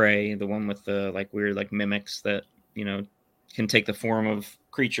gen Prey, the one with the like weird like mimics that can take the form of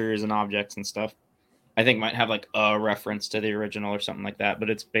creatures and objects and stuff, I think might have like a reference to the original or something like that, but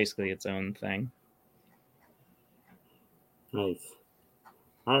it's basically its own thing. Nice.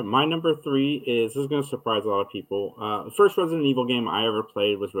 All right, my number 3 this is going to surprise a lot of people. The first Resident Evil game I ever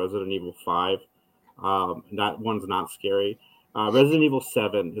played was Resident Evil 5. That one's not scary. Resident Evil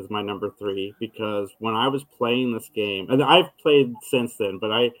 7 is my number 3 because when I was playing this game, and I've played since then,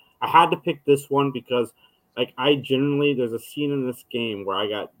 but I had to pick this one because like there's a scene in this game where I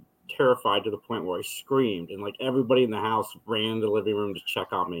got terrified to the point where I screamed and like everybody in the house ran to the living room to check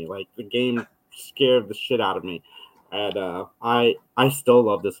on me. Like the game scared the shit out of me. And I still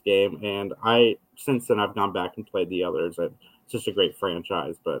love this game, and since then I've gone back and played the others. It's just a great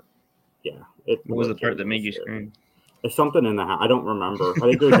franchise, but yeah. What was the part that made you scream? It's something in the house. I don't remember. I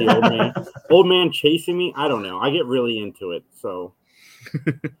think it was the old man chasing me. I don't know. I get really into it. So,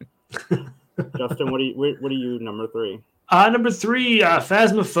 Justin, what are you number 3? Number 3,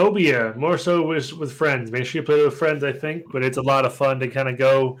 Phasmophobia, more so with friends. Make sure you play it with friends, I think, but it's a lot of fun to kind of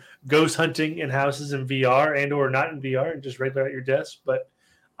go ghost hunting in houses in VR and or not in VR and just right there at your desk. But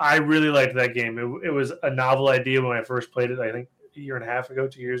I really liked that game. It was a novel idea when I first played it, I think a year and a half ago,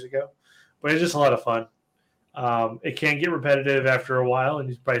 2 years ago. But it's just a lot of fun. It can get repetitive after a while, and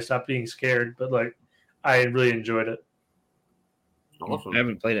you probably stop being scared, but like I really enjoyed it. Awesome. I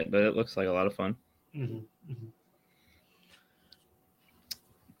haven't played it, but it looks like a lot of fun. Mm-hmm. Mm-hmm.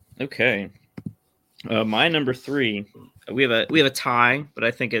 Okay, my number 3. We have a tie, but I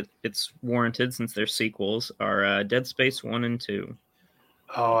think it's warranted since they're sequels. Are Dead Space 1 and 2.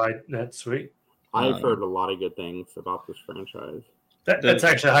 Oh, that's sweet. I've heard a lot of good things about this franchise. That's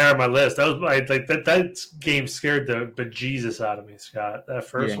actually higher on my list. That was that game scared the bejesus out of me, Scott. That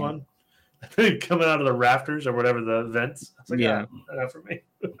first one, coming out of the rafters or whatever the vents. I was like, not for me.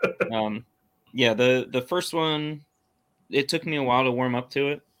 The first one, it took me a while to warm up to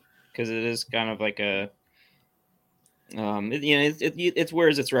it because it is kind of like a, it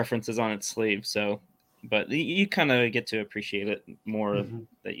wears its references on its sleeve. So, but you kind of get to appreciate it more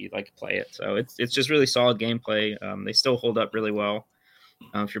that you like to play it. So it's just really solid gameplay. They still hold up really well.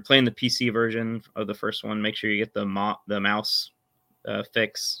 If you're playing the PC version of the first one, make sure you get the mouse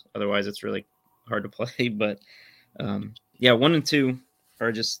fix. Otherwise, it's really hard to play. But 1 and 2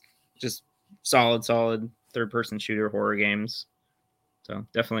 are just solid third-person shooter horror games. So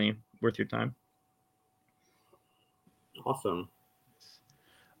definitely worth your time. Awesome.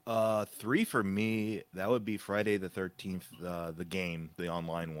 3 for me, that would be Friday the 13th, the game, the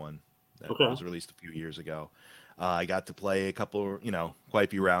online one that was released a few years ago. I got to play a couple, quite a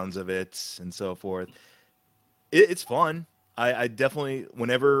few rounds of it and so forth. It's fun. I definitely,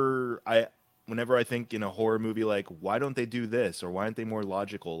 whenever I think in a horror movie, like, why don't they do this? Or why aren't they more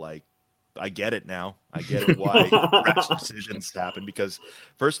logical? Like, I get it now. I get it why rash decisions happen. Because,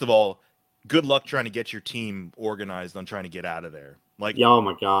 first of all, good luck trying to get your team organized on trying to get out of there. Like, oh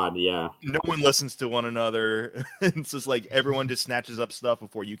my god, yeah. No one listens to one another. It's just like everyone just snatches up stuff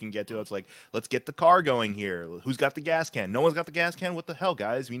before you can get to it. It's like, let's get the car going here. Who's got the gas can? No one's got the gas can. What the hell,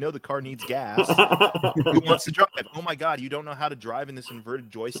 guys? We know the car needs gas. Who wants to drive? Oh my god, you don't know how to drive in this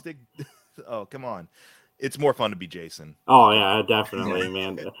inverted joystick? Oh, come on. It's more fun to be Jason. Oh yeah, definitely,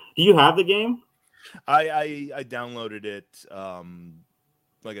 man. Do you have the game? I downloaded it,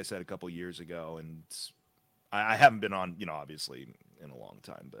 like I said, a couple years ago, and I haven't been on, obviously in a long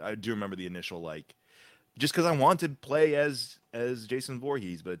time, but I do remember the initial, like, just because I wanted to play as Jason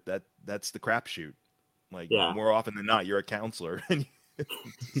Voorhees, but that's the crapshoot. Like, more often than not, you're a counselor.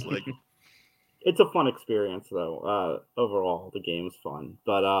 It's like, it's a fun experience though. Overall, the game's fun,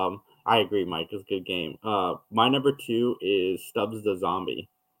 but I agree, Mike. It's a good game. My number 2 is Stubbs the Zombie.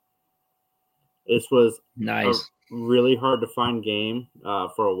 This was nice. Really hard to find game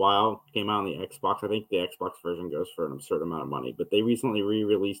for a while. Came out on the Xbox. I think the Xbox version goes for an absurd amount of money, but they recently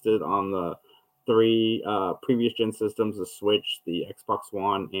re-released it on the 3 previous gen systems: the Switch, the Xbox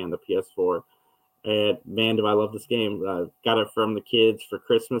One, and the PS4. And man, do I love this game! Got it from the kids for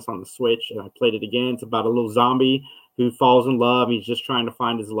Christmas on the Switch, and I played it again. It's about a little zombie who falls in love. He's just trying to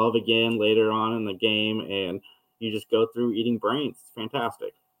find his love again later on in the game, and you just go through eating brains. It's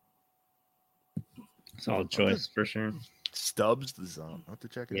fantastic. Solid choice for sure. Stubbs the Zombie. I'll have to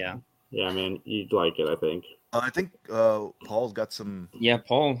check it out. Yeah, man, you'd like it, I think. I think Paul's got some. Yeah,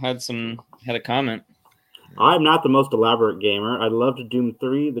 Paul had a comment. I'm not the most elaborate gamer. I loved Doom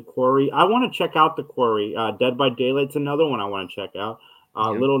 3, The Quarry. I want to check out The Quarry. Dead by Daylight's another one I want to check out.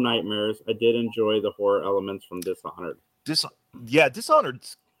 Little Nightmares. I did enjoy the horror elements from Dishonored. Dishonored.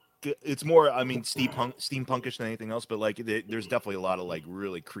 It's more, steampunkish than anything else, but like there's definitely a lot of like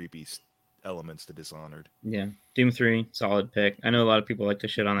really creepy elements to Dishonored. Yeah, Doom 3, solid pick. I know a lot of people like to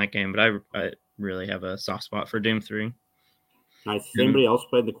shit on that game, but I really have a soft spot for Doom 3. Nice. Has anybody else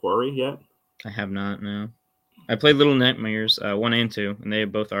played The Quarry yet? I have not, no. I played Little Nightmares 1 and 2, and they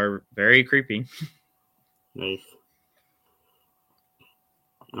both are very creepy. Nice.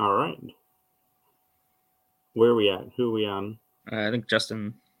 All right. Where are we at? Who are we on? I think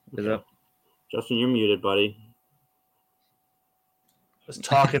Justin is up. Justin, you're muted, buddy. Was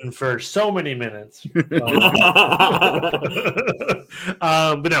talking for so many minutes. But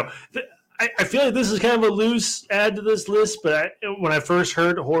no, I feel like this is kind of a loose add to this list, but when I first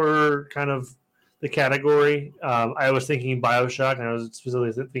heard horror kind of the category, I was thinking BioShock, and I was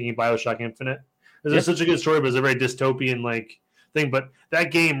specifically thinking BioShock Infinite. It's such a good story, but it's a very dystopian like thing. But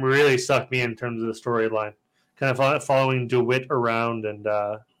that game really sucked me in terms of the storyline. Kind of following DeWitt around, and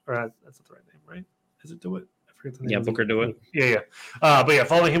that's not the right name, right? Is it DeWitt? Yeah, Booker DeWitt. Yeah. But yeah,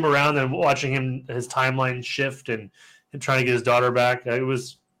 following him around and watching his timeline shift and trying to get his daughter back. I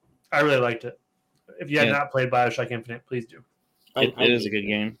really liked it. If you had not played BioShock Infinite, please do. It is a good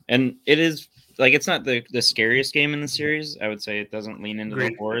game. And it is, like, it's not the scariest game in the series. I would say it doesn't lean into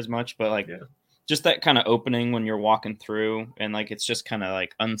the horror as much, but, like, just that kind of opening when you're walking through and, like, it's just kind of,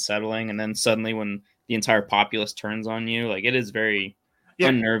 like, unsettling. And then suddenly when the entire populace turns on you, like, it is very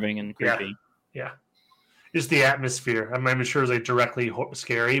unnerving and creepy. Yeah. Just the atmosphere. I'm not even sure it was like directly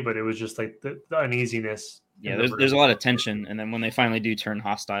scary, but it was just like the uneasiness. Yeah, there's a lot of tension, and then when they finally do turn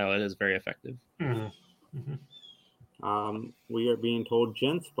hostile, it is very effective. Mm-hmm. Mm-hmm. We are being told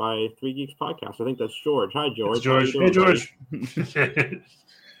gents by 3 Geeks Podcast. I think that's George. Hi, George. It's George. Hey, George.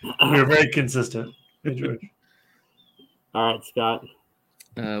 You're very consistent. Hey, George. All right, Scott.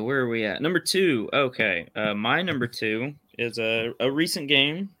 Where are we at? Number 2. Okay. My number 2 is a recent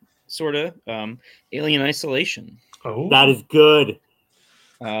game. Sort of Alien Isolation. Oh, that is good.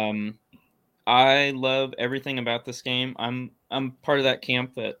 I love everything about this game. I'm part of that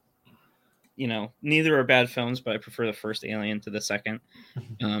camp that, neither are bad films, but I prefer the first Alien to the second.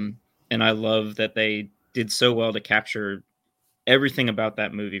 And I love that they did so well to capture everything about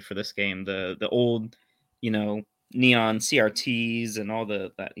that movie for this game. The old, neon CRTs and all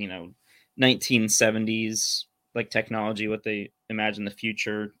that 1970s like technology, what they imagine the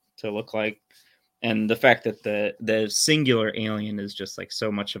future to look like, and the fact that the singular alien is just like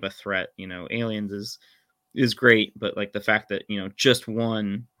so much of a threat. Aliens is great, but like the fact that just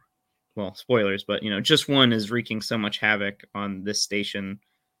one, well, spoilers, but just one is wreaking so much havoc on this station.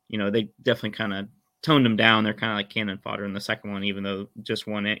 They definitely kind of toned them down. They're kind of like cannon fodder in the second one, even though just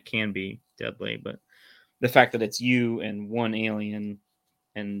one it can be deadly. But the fact that it's you and one alien,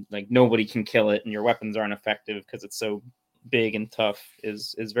 and like nobody can kill it, and your weapons aren't effective because it's so big and tough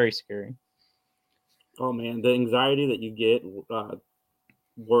is very scary. Oh man, the anxiety that you get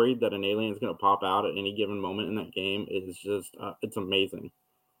worried that an alien is going to pop out at any given moment in that game is just it's amazing.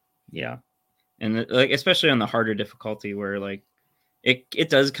 Yeah. And like especially on the harder difficulty where like it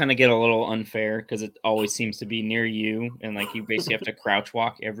does kind of get a little unfair because it always seems to be near you, and like you basically have to crouch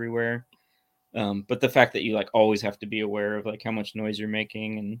walk everywhere. But the fact that you like always have to be aware of like how much noise you're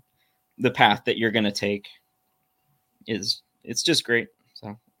making and the path that you're gonna take it's just great.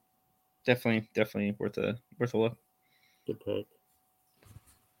 So definitely worth a look. Good pick.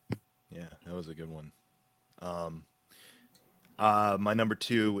 Yeah, that was a good one. My number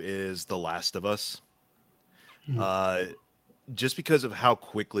 2 is The Last of Us. Just because of how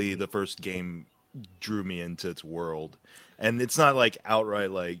quickly the first game drew me into its world. And it's not like outright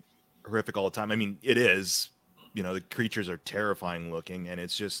like horrific all the time. I mean, it is. You know, the creatures are terrifying looking, and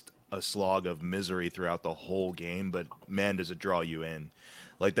it's just a slog of misery throughout the whole game, but man, does it draw you in.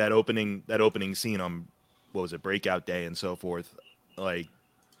 Like that opening scene on, what was it, Breakout Day and so forth, like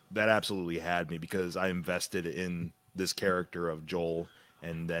that absolutely had me because I invested in this character of Joel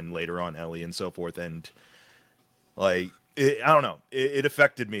and then later on Ellie and so forth. And like, I don't know, it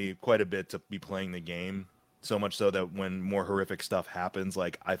affected me quite a bit to be playing the game, so much so that when more horrific stuff happens,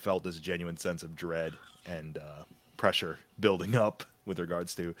 like I felt this genuine sense of dread and pressure building up with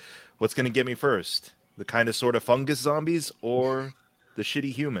regards to what's going to get me first, the kind of sort of fungus zombies or the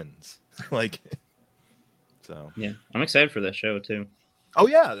shitty humans. Like, so yeah, I'm excited for that show too. Oh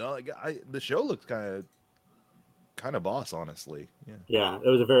yeah, like the show looks kind of boss, honestly. Yeah, it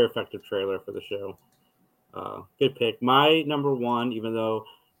was a very effective trailer for the show. Good pick. My number 1, even though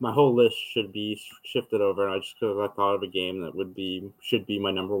my whole list should be shifted over, and because I thought of a game that should be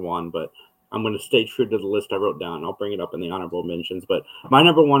my number 1, but I'm going to stay true to the list I wrote down. I'll bring it up in the honorable mentions. But my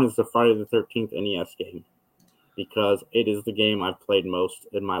number 1 is the Friday the 13th NES game because it is the game I've played most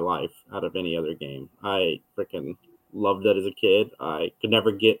in my life out of any other game. I freaking loved it as a kid. I could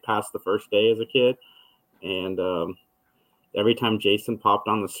never get past the first day as a kid. And every time Jason popped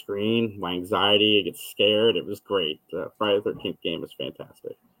on the screen, my anxiety, I get scared. It was great. The Friday the 13th game is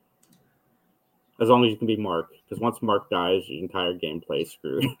fantastic. As long as you can be Mark, because once Mark dies, your entire gameplay is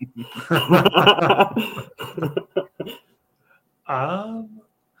screwed.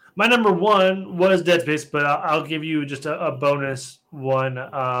 My number 1 was Dead Space, but I'll give you just a bonus one.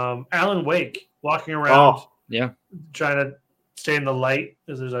 Alan Wake, walking around, trying to stay in the light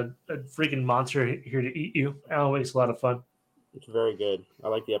because there's a freaking monster here to eat you. Alan Wake's a lot of fun. It's very good. I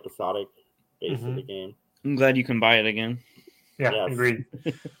like the episodic base of the game. I'm glad you can buy it again. Yeah, yes. Agreed.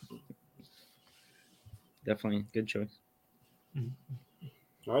 Definitely good choice.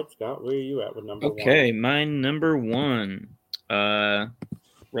 All right, Scott, where are you at with number 1? Okay, my number 1,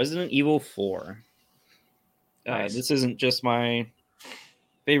 Resident Evil 4. Nice. This isn't just my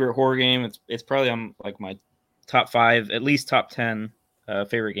favorite horror game. It's probably on like my top 5, at least top 10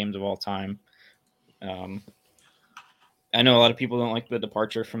 favorite games of all time. I know a lot of people don't like the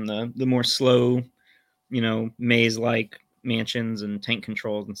departure from the more slow, maze-like mansions and tank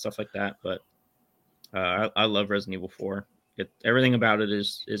controls and stuff like that, but I love Resident Evil 4. Everything about it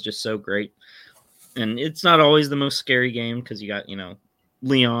is just so great. And it's not always the most scary game because you got,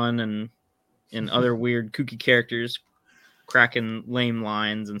 Leon and other weird kooky characters cracking lame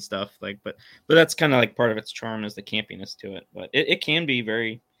lines and stuff but that's kind of like part of its charm is the campiness to it. But it can be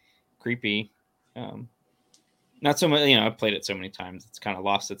very creepy. Not so much, I've played it so many times it's kind of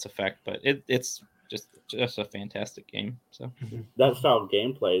lost its effect, but it's just a fantastic game. So that style of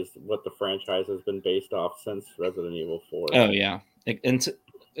gameplay is what the franchise has been based off since Resident Evil 4. Oh yeah,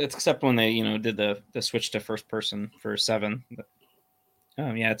 except when they did the switch to first person for 7. But,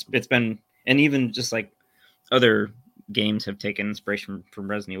 yeah, it's been, and even just like other games have taken inspiration from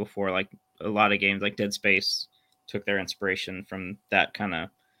Resident Evil 4. Like a lot of games like Dead Space took their inspiration from that kind of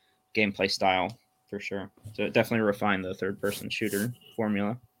gameplay style for sure. So it definitely refined the third person shooter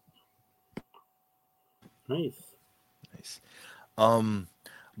formula. Nice.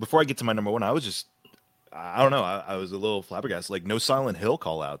 Before I get to my number 1, I was I don't know, I was a little flabbergasted. Like, no Silent Hill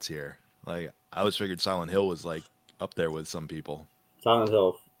call outs here. Like, I always figured Silent Hill was like up there with some people. Silent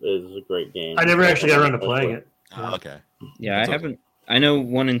Hill is a great game. I never actually got around to playing it. Okay. Yeah, that's I haven't. I know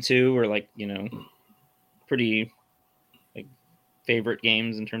 1 and 2 are like pretty like favorite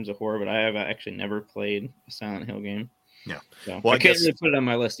games in terms of horror, but I have actually never played a Silent Hill game. Yeah. So well, I can't really put it on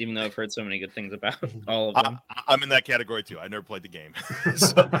my list, even though I've heard so many good things about all of them. I'm in that category too. I never played the game,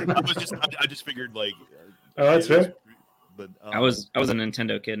 so I just figured like. Oh, that's fair. But I was a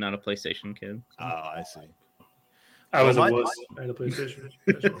Nintendo kid, not a PlayStation kid. Oh, I see. I was a wuss. I had a PlayStation.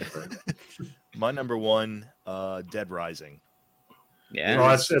 My number 1, Dead Rising. Yeah,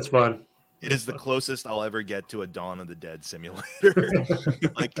 oh, that's fun. It is the closest I'll ever get to a Dawn of the Dead simulator.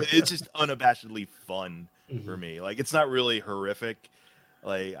 Like, it's just unabashedly fun for me. Like, it's not really horrific,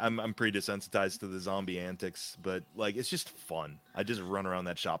 Like I'm pretty desensitized to the zombie antics, but like it's just fun. I just run around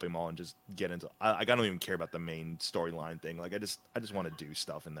that shopping mall and just get into. I don't even care about the main storyline thing. Like I just want to do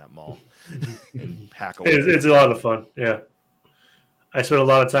stuff in that mall and hack away. It's a lot of fun. Yeah, I spent a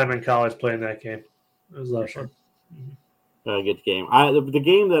lot of time in college playing that game. It was a lot of fun. A good game. The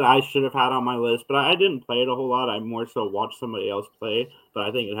game that I should have had on my list, but I didn't play it a whole lot. I more so watched somebody else play. But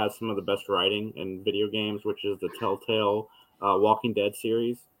I think it has some of the best writing in video games, which is the Telltale Walking Dead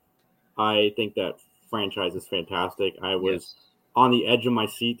series. I think that franchise is fantastic. I was on the edge of my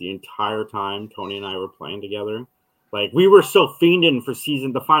seat the entire time Tony and I were playing together. Like we were so fiending for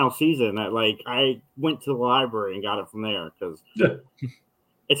the final season that like I went to the library and got it from there because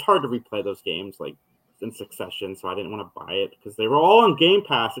it's hard to replay those games like in succession, so I didn't want to buy it because they were all on Game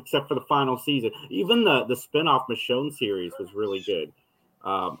Pass except for the final season. Even the spin-off Michonne series was really good.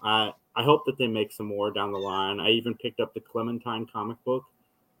 I hope that they make some more down the line. I even picked up the Clementine comic book.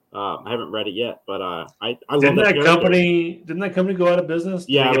 I haven't read it yet, but I love didn't that company go out of business?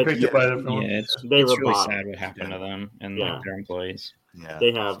 Yeah, they picked up by the film. It's were really bought. sad what happened to them and like, their employees. Yeah,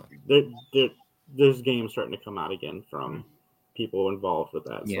 they have. There's games starting to come out again from people involved with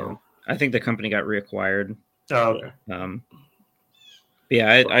that. Yeah. So. I think the company got reacquired. Oh, okay.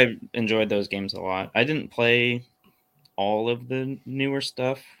 I enjoyed those games a lot. I didn't play all of the newer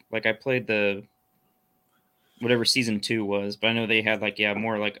stuff. Like I played the whatever season 2 was, but I know they had like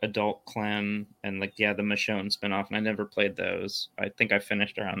more like adult Clem and like the Michonne spinoff, and I never played those. I think I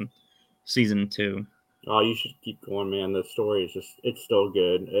finished around season 2. Oh, you should keep going, man. The story is it's still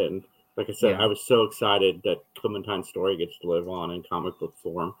good, and like I said, I was so excited that Clementine's story gets to live on in comic book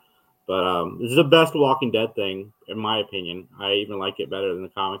form. But this is the best Walking Dead thing, in my opinion. I even like it better than the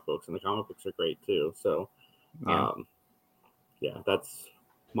comic books, and the comic books are great too. So, that's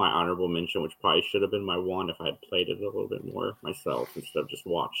my honorable mention, which probably should have been my one if I had played it a little bit more myself instead of just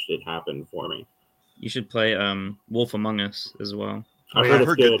watched it happen for me. You should play Wolf Among Us as well. I've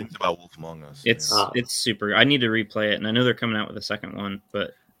heard good things about Wolf Among Us. It's super. I need to replay it, and I know they're coming out with a second one,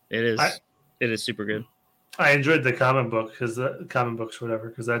 but it is super good. I enjoyed the comic book because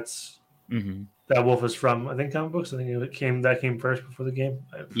that's that Wolf is from. I think comic books. I think that came first before the game.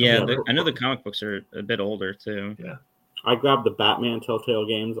 I know the comic books are a bit older too. Yeah, I grabbed the Batman Telltale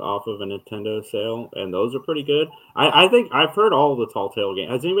games off of a Nintendo sale, and those are pretty good. I think I've heard all of the Telltale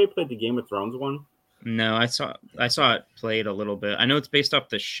games. Has anybody played the Game of Thrones one? No, I saw it played a little bit. I know it's based off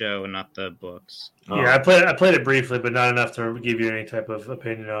the show and not the books. Yeah, I played it briefly, but not enough to give you any type of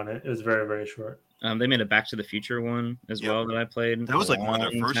opinion on it. It was very, very short. They made a Back to the Future one as well that I played. That was like one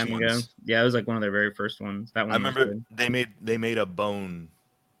of their first ones. Ago. Yeah, it was like one of their very first ones. That one. I remember they made a Bone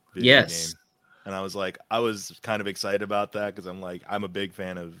video game. And I was kind of excited about that because I'm a big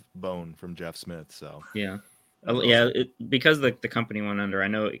fan of Bone from Jeff Smith. So because the company went under. I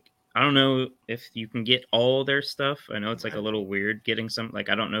don't know if you can get all their stuff. I know it's like a little weird getting some. Like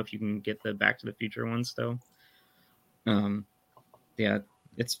I don't know if you can get the Back to the Future one still.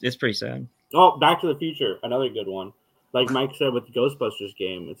 It's pretty sad. Oh, Back to the Future, another good one. Like Mike said with the Ghostbusters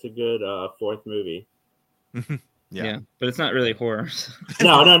game, it's a good fourth movie. Yeah, but it's not really horror.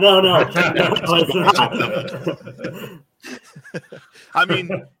 No, it's not. I mean,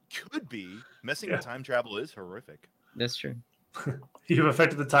 could be. Messing with time travel is horrific. That's true. You've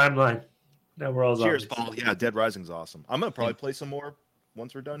affected the timeline. Now we're all Cheers, zombies. Paul. Yeah, Dead Rising's awesome. I'm gonna probably play some more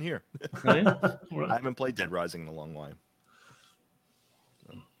once we're done here. Oh, yeah? I haven't played Dead Rising in a long while.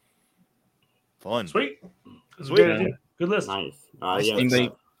 Fun. Sweet. Good list. Nice.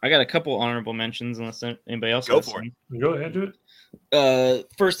 I got a couple honorable mentions unless anybody else go for it. Go ahead, do it.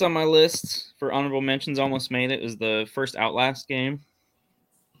 First on my list for honorable mentions, almost made it, was the first Outlast game.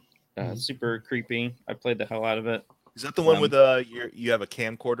 Super creepy. I played the hell out of it. Is that the one with you have a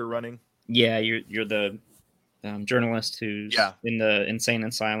camcorder running? Yeah, you're the journalist who's in the insane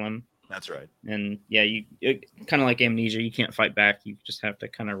asylum. That's right. And you kind of like Amnesia. You can't fight back. You just have to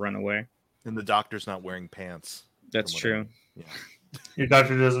kind of run away. And the doctor's not wearing pants. That's true. Yeah. Your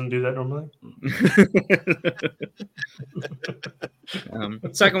doctor doesn't do that normally?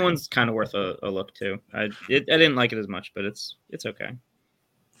 Second one's kind of worth a look too. I didn't like it as much, but it's okay.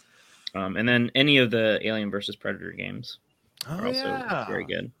 And then any of the Alien versus Predator games are also very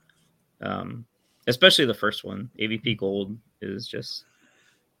good. Especially the first one. AVP Gold is just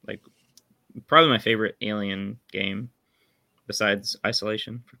like probably my favorite Alien game besides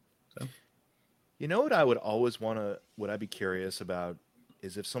Isolation. So. You know what I would always what I'd be curious about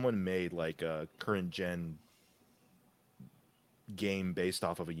is if someone made like a current gen game based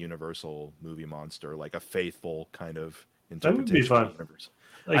off of a Universal movie monster, like a faithful kind of interpretation. That would be fun.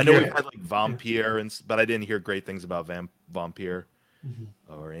 Like I know we've had like Vampire, but I didn't hear great things about Vampire.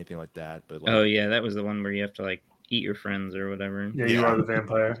 or anything like that. But like, Oh yeah, that was the one where you have to like eat your friends or whatever. Yeah, you Yeah. are the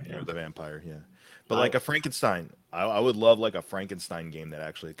vampire. You're the vampire, yeah. But like a Frankenstein, I would love like a Frankenstein game that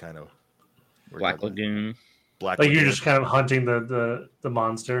actually kind of Black Lagoon. Black Like you're Lagoon. just kind of hunting the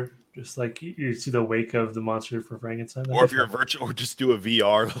monster, just like you see the wake of the monster for Frankenstein. Or if you're virtual, or just do a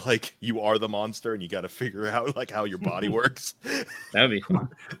VR, like you are the monster and you got to figure out like how your body works. That would be fun.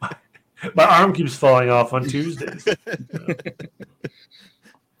 My arm keeps falling off on Tuesdays.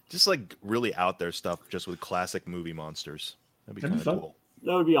 Just like really out there stuff, just with classic movie monsters. That'd be That'd kind be of fun. cool.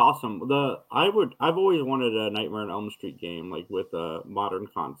 That would be awesome. I've always wanted a Nightmare on Elm Street game, like with a modern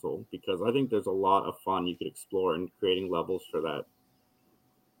console, because I think there's a lot of fun you could explore in creating levels for that.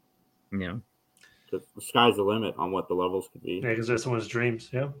 Yeah. Because the sky's the limit on what the levels could be. Yeah, because they're someone's dreams.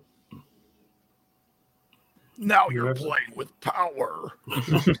 Yeah. Now you're you're playing playing with power.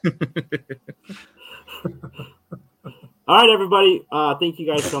 All right, everybody. Thank you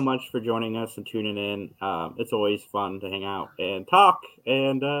guys so much for joining us and tuning in. It's always fun to hang out and talk.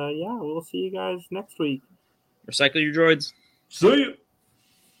 And yeah, we'll see you guys next week. Recycle your droids. See you.